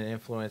has been an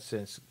influence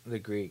since the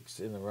Greeks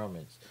and the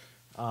Romans.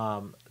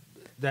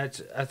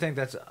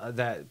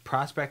 That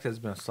prospect has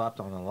been slapped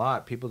on a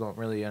lot. People don't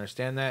really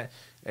understand that,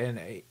 and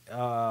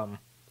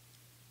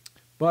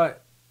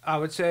but I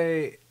would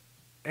say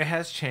it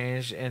has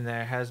changed, and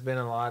there has been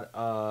a lot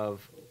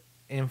of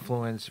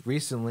influence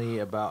recently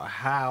about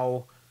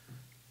how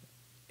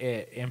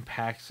it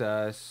impacts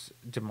us.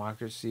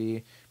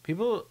 Democracy,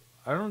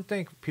 I don't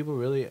think people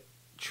really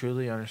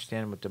truly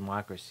understand what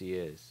democracy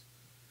is.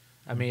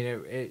 I mean,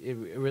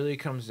 it really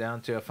comes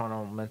down to a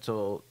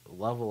fundamental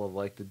level of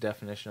like the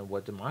definition of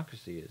what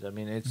democracy is. I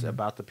mean, it's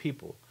about the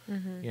people.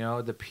 You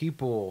know, the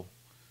people.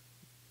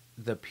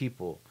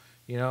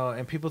 You know,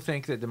 and people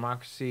think that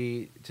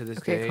democracy to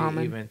this day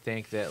even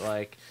think that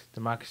like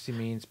democracy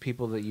means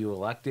people that you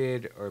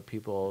elected or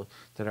people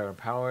that are in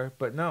power.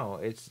 But no,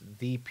 it's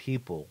the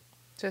people.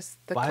 Just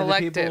the By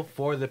collective. the people,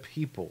 for the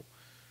people.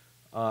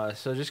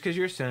 So just because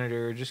you're a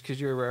senator, or just because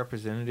you're a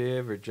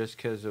representative, or just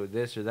because of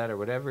this or that or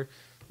whatever,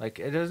 like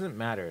it doesn't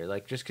matter.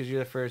 Like just because you're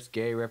the first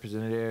gay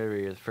representative, or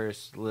you're the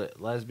first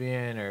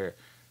lesbian or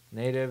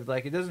native,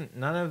 like it doesn't.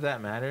 None of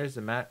that matters.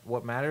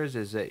 What matters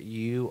is that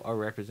you are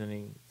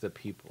representing the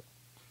people.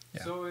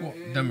 Yeah. So Well,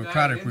 in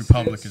Democratic that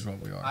Republic instance, is what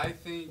we are. I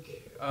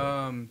think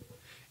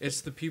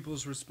it's the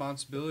people's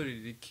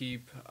responsibility to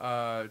keep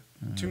to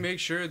make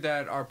sure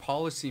that our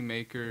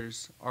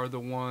policymakers are the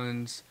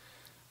ones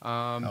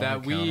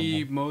that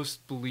we accountable.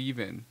 most believe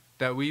in.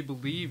 That we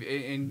believe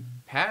in. And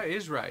Pat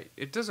is right.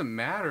 It doesn't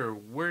matter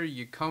where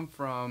you come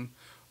from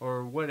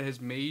or what has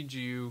made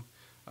you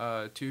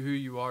to who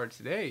you are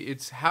today.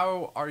 It's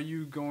how are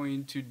you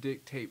going to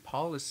dictate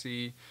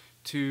policy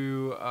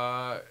to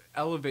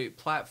elevate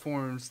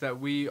platforms that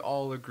we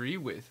all agree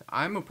with.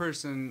 I'm a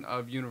person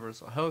of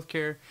universal health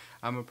care.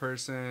 I'm a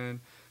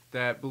person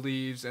that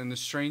believes in the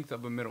strength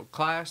of a middle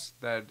class,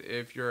 that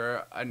if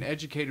you're an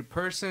educated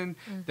person,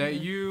 that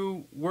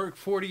you work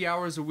 40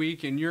 hours a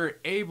week and you're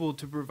able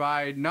to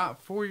provide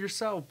not for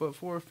yourself, but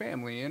for a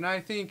family. And I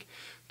think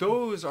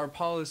those are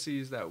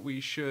policies that we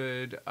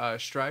should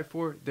strive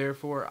for.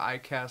 Therefore, I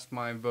cast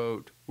my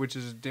vote, which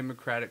is a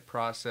democratic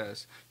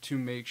process, to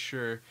make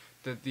sure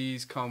that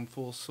these come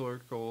full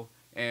circle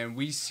and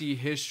we see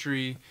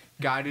history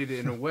guided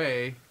in a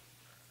way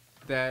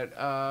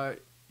that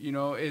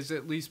is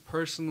at least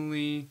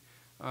personally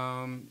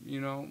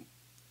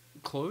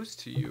close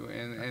to you,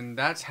 and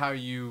that's how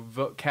you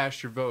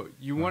cast your vote.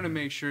 You want to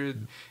make sure,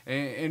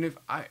 and if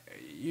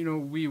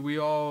we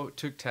all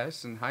took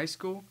tests in high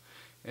school,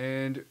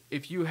 and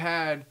if you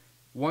had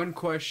one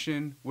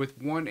question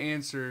with one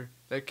answer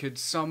that could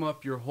sum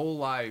up your whole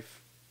life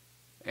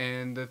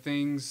and the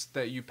things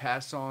that you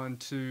pass on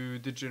to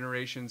the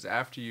generations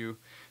after you,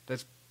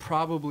 that's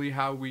probably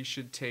how we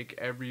should take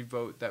every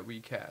vote that we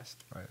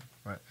cast. Right.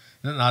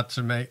 Not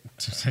to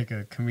take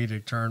a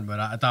comedic turn, but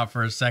I thought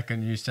for a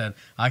second you said,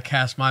 I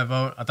cast my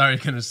vote. I thought you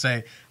were going to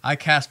say, I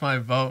cast my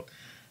vote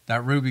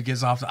that Ruby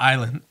gets off the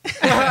island. I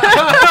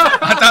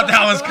thought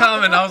that was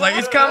coming. I was like,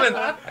 he's coming.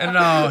 And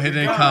no, he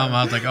didn't come.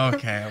 I was like,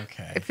 okay.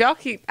 If y'all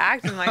keep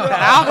acting like that,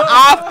 I'm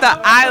off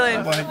the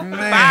island. Like,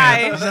 man,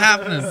 Bye. what's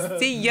happening?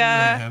 See ya.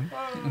 Man.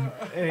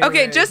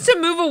 Okay, just to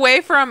move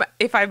away from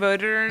if I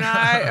voted or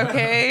not,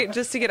 okay,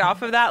 just to get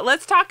off of that,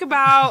 let's talk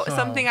about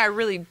something I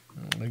really do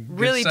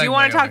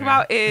want to talk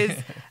about is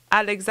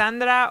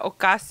Alexandra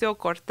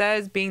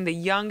Ocasio-Cortez being the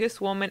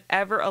youngest woman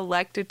ever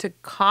elected to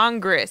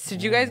Congress.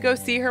 Did you guys go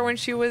see her when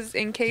she was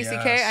in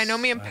KCK? Yes, I know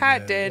me and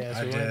Pat did. Yes,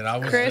 I we did. went. I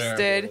was Chris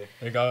there. did.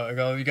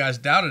 You guys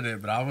doubted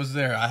it, but I was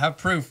there. I have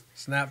proof.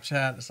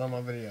 Snapchat, it's on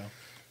my video.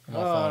 On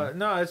my phone.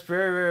 No, it's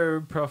very,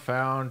 very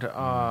profound.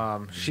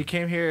 She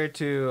came here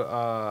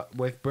to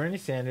with Bernie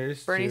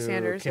Sanders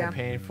to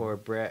campaign for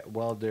Brett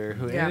Welder,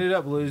 who ended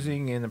up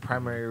losing in the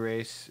primary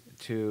race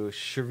to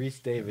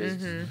Sharice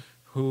Davids,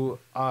 who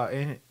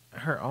in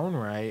her own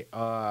right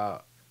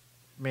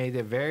made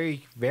a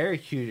very, very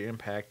huge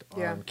impact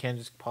on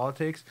Kansas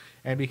politics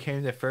and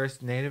became the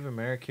first Native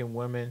American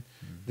woman,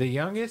 the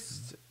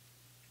youngest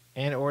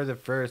and or the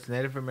first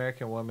Native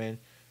American woman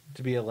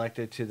to be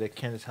elected to the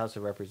Kansas House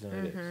of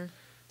Representatives.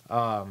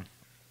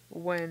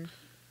 When?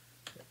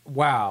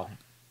 Wow.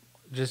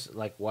 Just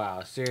like,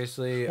 wow.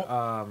 Seriously.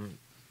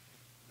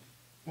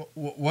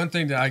 One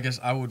thing that I guess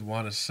I would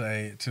want to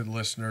say to the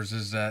listeners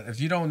is that if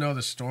you don't know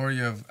the story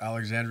of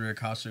Alexandria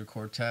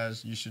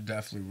Ocasio-Cortez, you should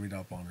definitely read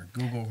up on her.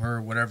 Google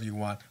her, whatever you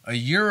want. A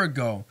year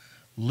ago,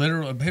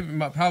 literally,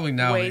 probably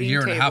now Waiting a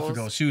year and a half tables.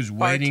 ago, she was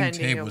waiting Bartending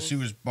tables. She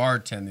was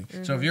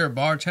bartending. So if you're a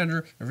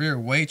bartender, if you're a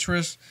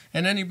waitress,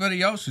 and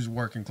anybody else who's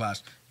working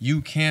class,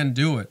 you can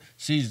do it.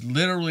 She's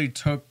literally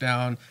took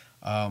down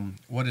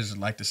what is it,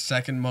 like the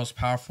second most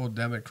powerful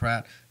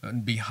Democrat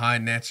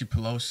behind Nancy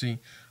Pelosi.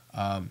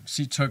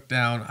 She took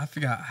down, I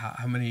forgot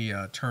how many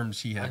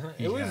terms he had.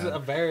 It was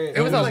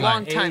a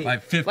long time.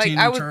 Like 15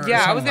 I was terms.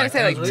 I was something gonna say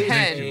that. like It was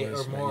 10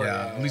 ridiculous, or more,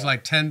 Yeah, yeah. at least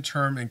like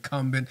 10-term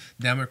incumbent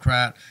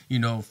Democrat,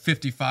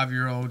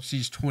 55-year-old.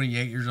 She's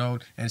 28 years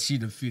old, and she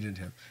defeated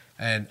him.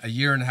 And a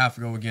year and a half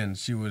ago, again,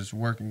 she was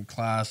working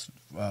class,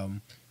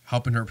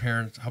 helping her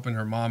parents, helping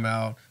her mom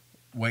out,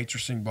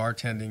 waitressing,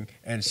 bartending,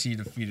 and she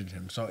defeated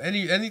him. So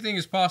anything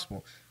is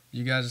possible.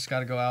 You guys just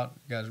got to go out.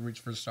 You guys reach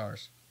for the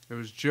stars. It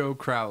was Joe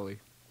Crowley.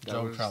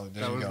 Crowley.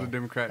 There That you was go. the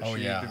Democrat Oh,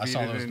 she yeah. I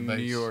saw defeated those in debates.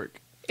 New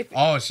York.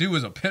 Oh, she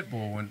was a pit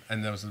bull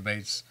in those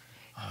debates.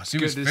 She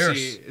was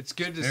fierce. It's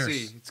good to Fierce.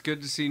 see. It's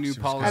good to see new She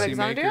was good.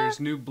 Alexandria? policymakers,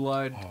 new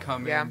blood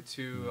come Yeah.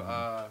 into,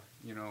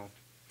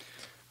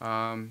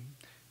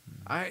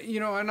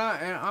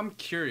 I'm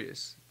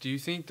curious. Do you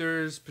think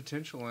there's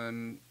potential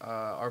in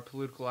our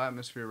political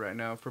atmosphere right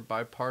now for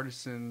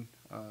bipartisan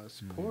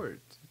support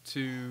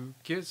to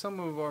get some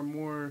of our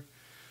more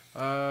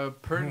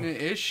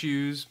pertinent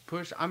issues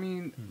pushed? I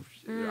mean,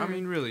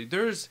 really,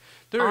 there's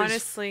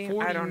Honestly, I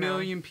 40 don't know.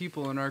 million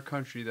people in our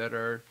country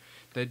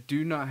that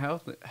do not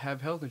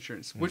have health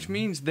insurance, which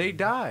means they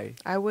die.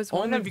 I was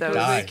one Only of because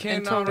those Die. they cannot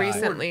until afford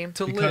recently.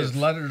 to Because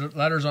live.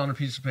 letters on a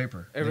piece of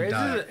paper. They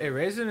die.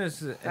 Erasing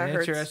is an That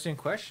hurts. interesting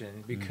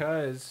question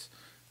because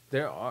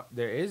there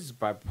is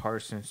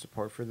bipartisan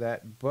support for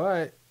that,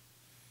 but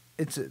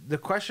it's the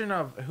question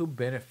of who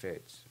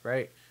benefits,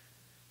 right?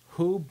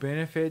 Who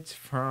benefits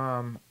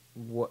from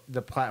what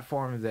the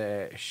platform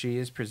that she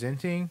is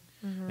presenting,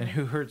 and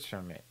who hurts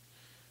from it?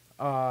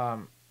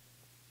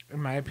 In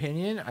my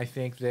opinion, I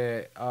think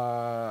that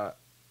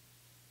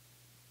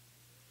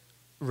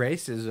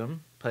racism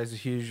plays a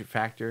huge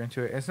factor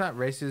into it. It's not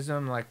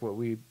racism like what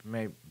we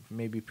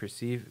maybe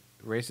perceive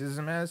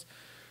racism as,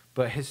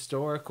 but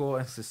historical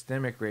and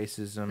systemic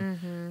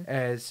racism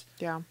as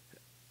Yeah.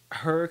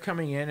 her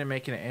coming in and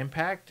making an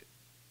impact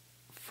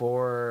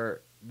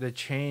for the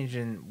change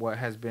in what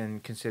has been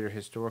considered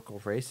historical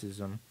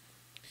racism.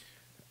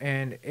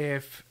 And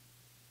if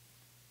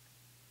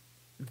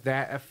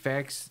that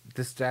affects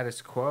the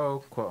status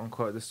quo, quote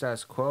unquote, the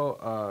status quo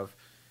of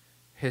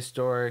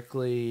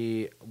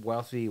historically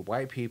wealthy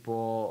white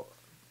people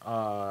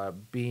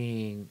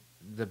being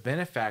the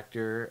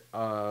benefactor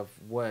of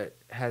what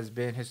has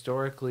been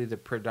historically the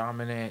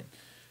predominant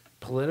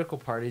political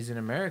parties in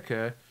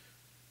America,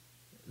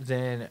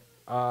 then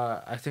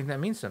I think that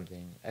means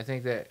something. I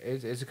think that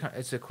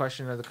it's a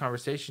question of the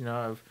conversation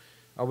of,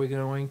 are we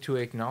going to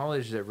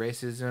acknowledge that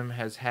racism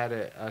has had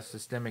a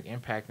systemic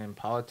impact in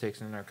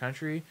politics in our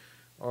country,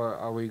 or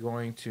are we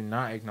going to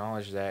not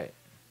acknowledge that?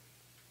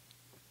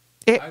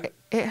 It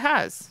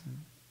has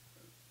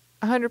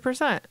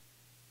 100%.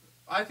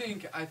 I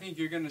think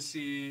you're going to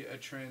see a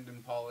trend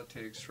in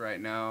politics right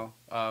now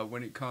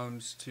when it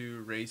comes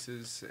to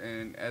races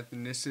and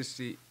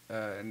ethnicity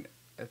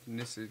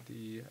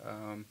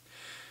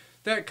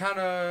that kind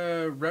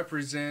of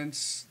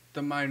represents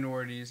the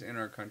minorities in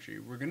our country.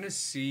 We're going to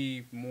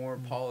see more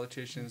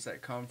politicians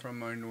that come from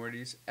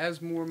minorities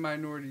as more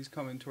minorities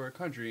come into our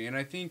country. And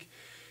I think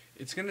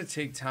it's going to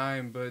take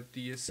time, but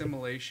the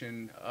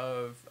assimilation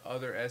of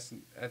other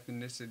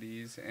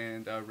ethnicities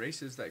and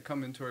races that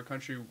come into our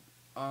country.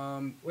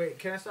 Wait,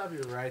 can I stop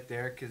you right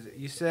there? Because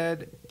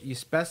you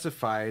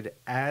specified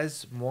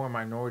as more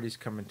minorities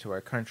come into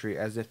our country,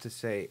 as if to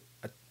say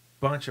a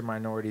bunch of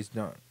minorities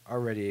don't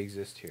already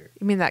exist here.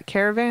 You mean that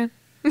caravan?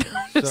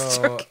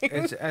 So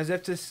it's as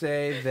if to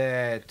say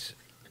that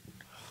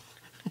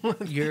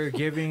you're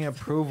giving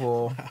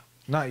approval,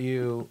 not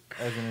you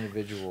as an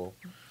individual,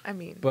 I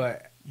mean,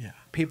 but Yeah.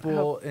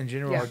 people in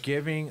general Yeah. are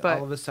giving But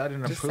all of a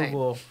sudden just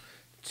approval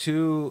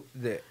to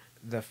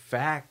the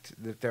fact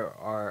that there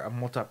are a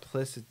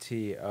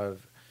multiplicity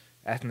of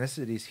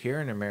ethnicities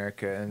here in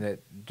America and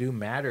that do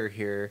matter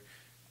here.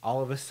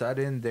 All of a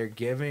sudden, they're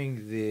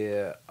giving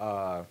the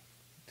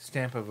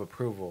stamp of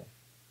approval.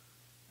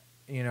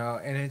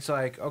 And it's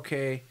like,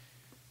 okay,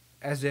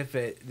 as if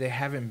they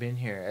haven't been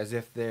here, as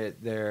if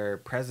their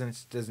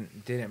presence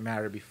didn't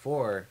matter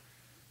before.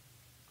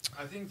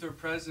 I think their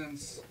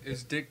presence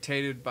is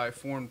dictated by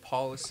foreign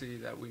policy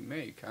that we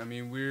make. I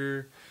mean,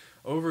 we're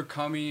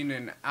overcoming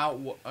an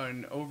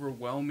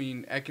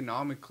overwhelming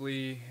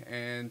economically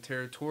and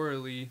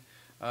territorially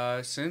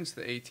since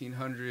the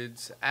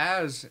 1800s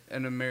as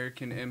an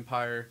American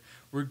empire.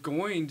 We're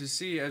going to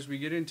see, as we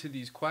get into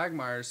these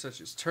quagmires such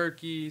as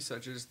Turkey,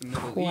 such as the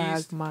Middle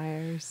East,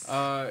 quagmires.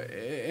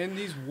 and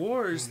these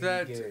wars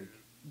that... Gig.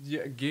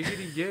 Yeah,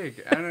 giggity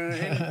gig. And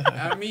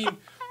I mean,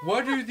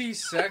 what are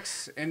these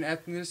sects and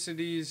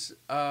ethnicities,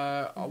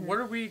 what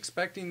are we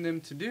expecting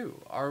them to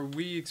do? Are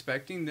we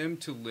expecting them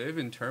to live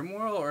in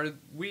turmoil, or are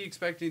we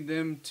expecting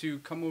them to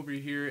come over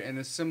here and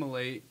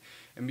assimilate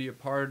and be a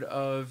part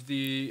of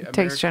the Takes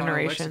Americana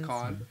generations.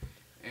 lexicon?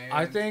 And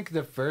I think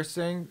the first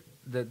thing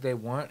that they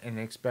want and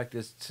expect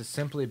is to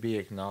simply be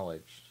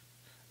acknowledged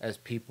as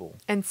people.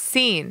 And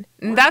seen.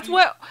 And that's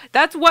what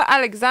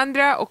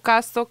Alexandria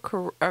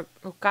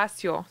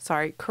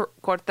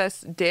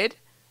Cortez did.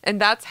 And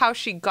that's how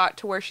she got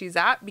to where she's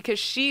at, because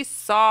she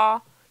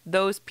saw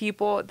those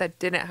people that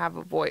didn't have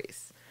a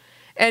voice.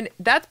 And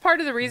that's part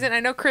of the reason. I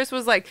know Chris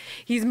was like,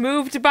 he's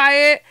moved by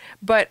it,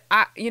 but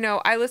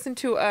I listened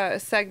to a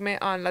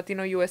segment on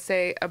Latino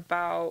USA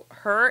about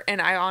her,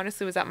 and I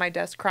honestly was at my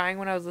desk crying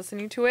when I was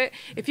listening to it.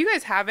 If you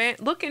guys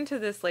haven't, look into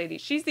this lady.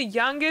 She's the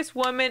youngest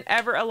woman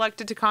ever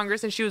elected to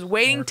Congress, and she was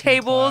waiting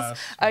tables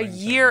a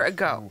year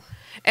ago.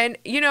 And,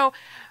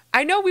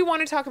 I know we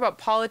want to talk about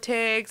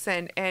politics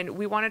and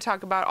we want to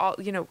talk about all,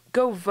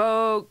 go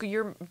vote,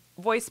 your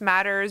voice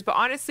matters, but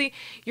honestly,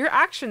 your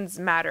actions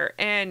matter.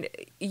 And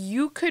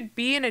you could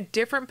be in a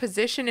different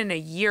position in a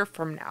year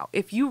from now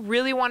if you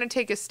really want to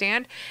take a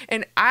stand.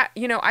 And I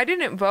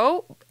didn't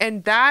vote,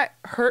 and that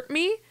hurt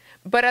me.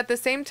 But at the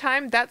same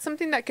time, that's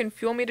something that can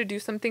fuel me to do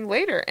something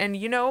later. And,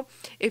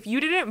 if you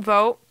didn't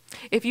vote,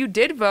 if you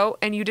did vote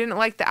and you didn't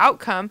like the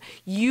outcome,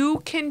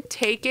 you can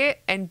take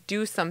it and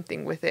do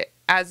something with it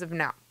as of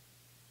now.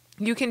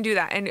 You can do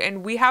that.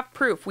 And we have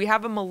proof. We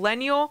have a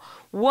millennial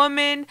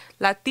woman,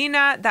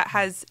 Latina, that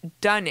has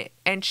done it.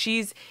 And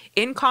she's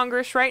in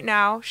Congress right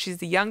now. She's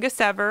the youngest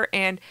ever.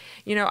 And,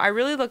 I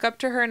really look up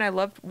to her, and I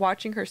loved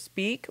watching her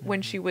speak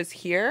when she was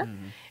here.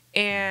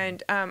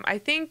 And I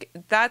think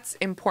that's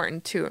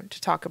important, too,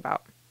 to talk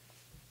about.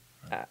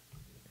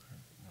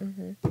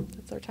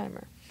 That's our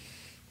timer.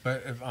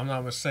 But if I'm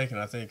not mistaken,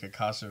 I think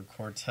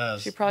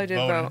Ocasio-Cortez. She probably did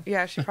vote.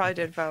 Yeah, she probably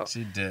did vote.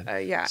 She did.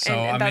 Yeah, so,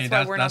 and that's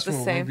why we're not the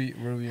same.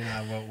 Ruby and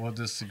I will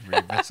disagree.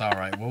 That's all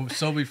right. We'll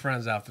still be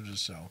friends after the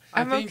show.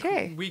 I I'm think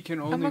okay. we can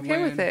only I'm okay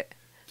win with it.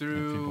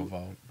 through people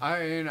vote.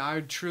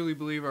 I truly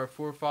believe our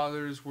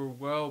forefathers were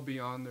well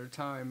beyond their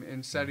time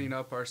in setting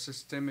up our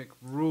systemic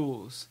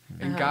rules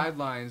and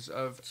guidelines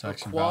of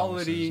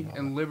equality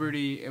and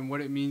liberty and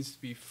what it means to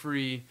be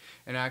free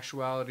in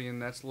actuality,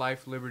 and that's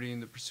life, liberty,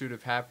 and the pursuit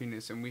of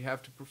happiness. And we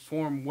have to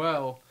perform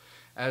well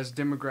as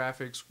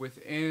demographics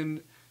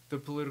within the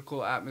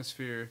political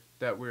atmosphere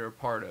that we're a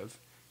part of.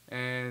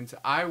 And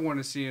I want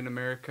to see in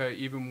America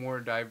even more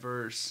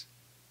diverse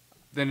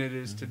than it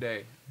is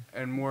today,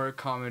 and more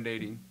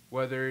accommodating,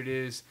 whether it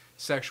is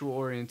sexual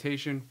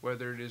orientation,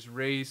 whether it is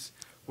race,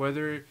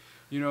 whether,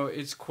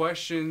 it's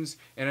questions.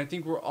 And I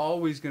think we're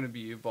always going to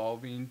be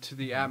evolving to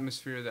the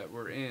atmosphere that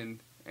we're in.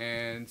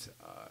 And,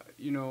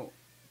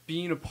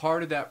 being a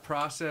part of that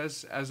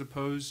process as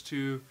opposed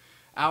to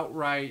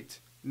outright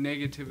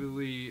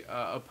negatively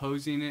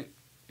opposing it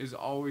is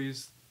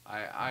always,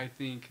 I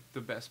think,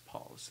 the best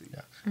policy.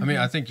 Yeah. I mean,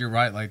 I think you're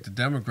right. Like, the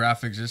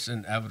demographics is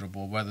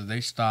inevitable. Whether they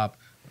stop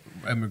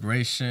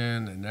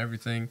immigration and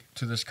everything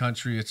to this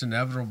country, it's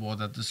inevitable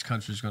that this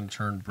country is going to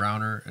turn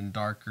browner and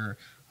darker,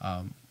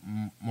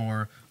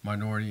 more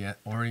minority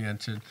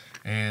oriented,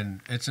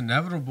 and it's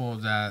inevitable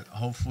that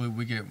hopefully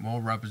we get more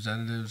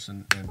representatives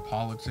in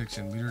politics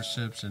and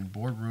leaderships and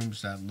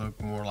boardrooms that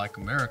look more like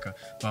America.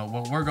 But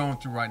what we're going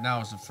through right now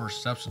is the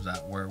first steps of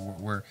that, where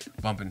we're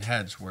bumping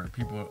heads, where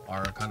people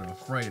are kind of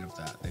afraid of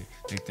that.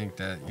 They think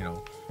that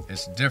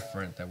it's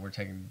different, that we're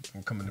coming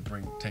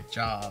to take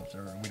jobs,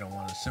 or we don't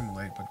want to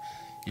assimilate. But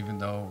even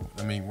though,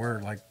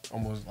 we're like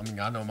almost,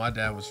 I know my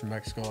dad was from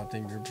Mexico. I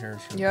think your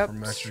parents are from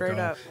Mexico. Straight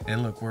up.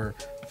 And look, we're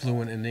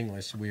fluent in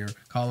English. We are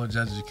college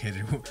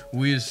educated.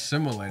 We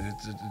assimilated.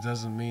 It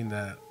doesn't mean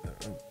that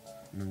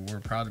we're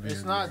proud to be here.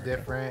 It's not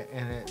different,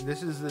 and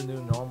this is the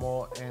new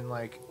normal. And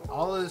like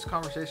all of this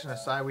conversation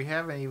aside, we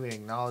haven't even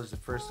acknowledged the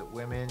first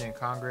women in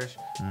Congress,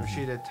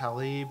 Rashida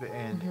Tlaib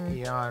and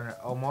Ilhan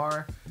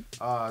Omar,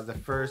 the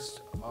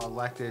first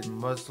elected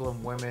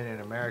Muslim women in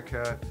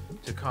America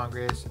to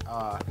Congress.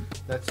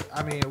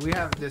 We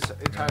have this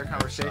entire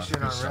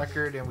conversation on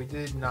record, and we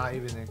did not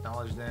even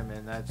acknowledge them,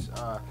 and that's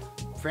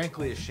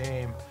frankly a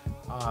shame.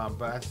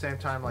 But at the same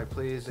time,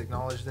 please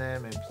acknowledge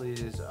them, and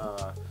please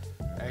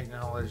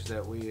acknowledge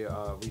that we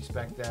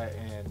respect that.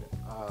 And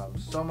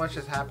so much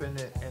has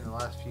happened in the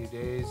last few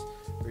days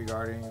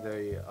regarding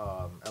the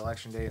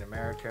election day in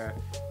America,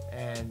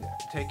 and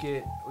take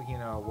it,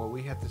 what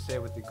we have to say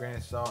with a grain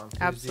of salt, and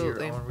please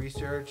Absolutely. do your own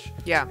research.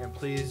 Yeah. And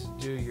please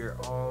do your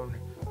own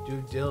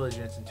due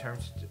diligence in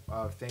terms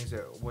of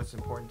what's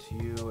important to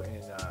you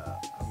in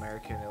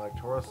American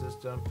electoral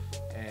system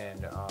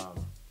and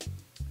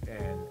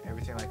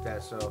everything like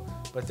that.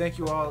 But thank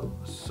you all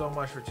so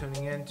much for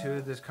tuning in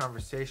to this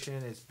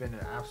conversation. It's been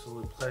an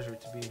absolute pleasure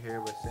to be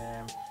here with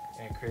Sam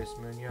and Chris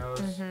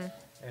Munoz.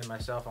 And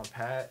myself, I'm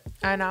Pat.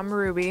 And I'm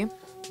Ruby.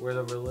 We're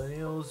the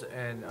Realennials,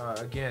 and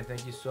again,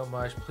 thank you so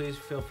much. Please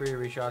feel free to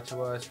reach out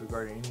to us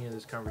regarding any of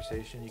this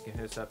conversation. You can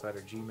hit us up at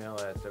our Gmail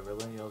at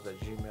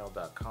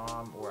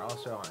therealennials@gmail.com. We're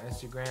also on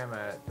Instagram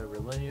at the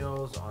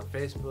Realennials, on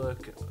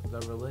Facebook, the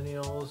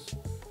Realennials,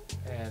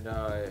 and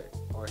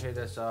or hit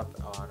us up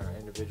on our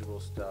individual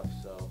stuff.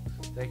 So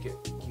thank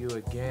you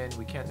again.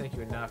 We can't thank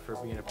you enough for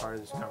being a part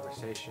of this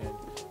conversation.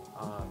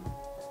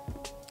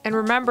 And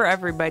remember,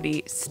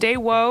 everybody, stay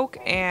woke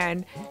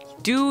and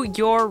do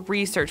your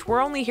research.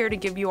 We're only here to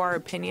give you our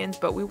opinions,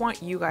 but we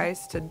want you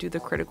guys to do the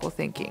critical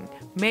thinking.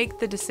 Make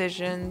the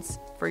decisions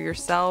for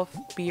yourself,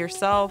 be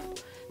yourself,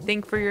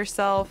 think for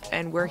yourself,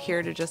 and we're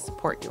here to just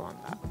support you on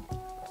that.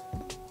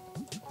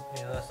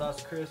 Any last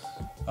thoughts, Chris?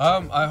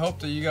 I hope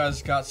that you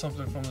guys got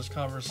something from this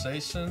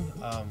conversation.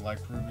 Like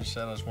Ruby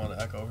said, I just want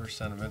to echo her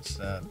sentiments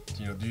that,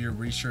 do your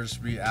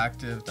research, be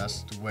active.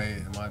 That's the way,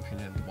 in my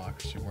opinion,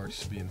 democracy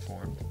works, to be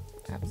informed.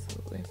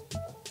 Absolutely.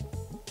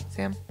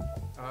 Sam?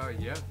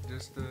 Yeah,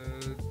 just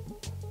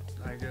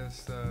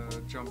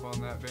jump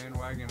on that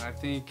bandwagon. I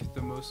think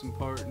the most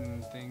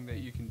important thing that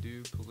you can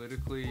do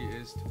politically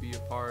is to be a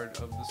part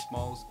of the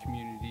smallest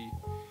community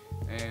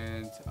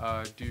and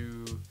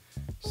do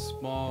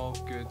small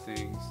good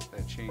things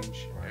that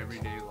change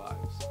everyday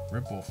lives.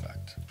 Ripple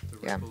effect. The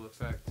ripple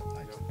effect.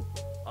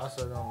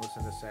 Also, don't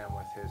listen to Sam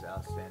with his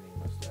outstanding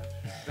mustache.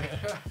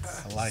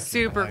 I like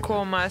Super it.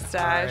 cool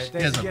mustache. All right, thanks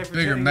He has a again for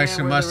bigger tuning in.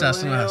 Mexican We're the mustache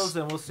than us. Realennials,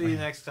 and we'll see you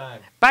next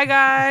time. Bye,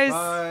 guys.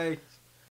 Bye.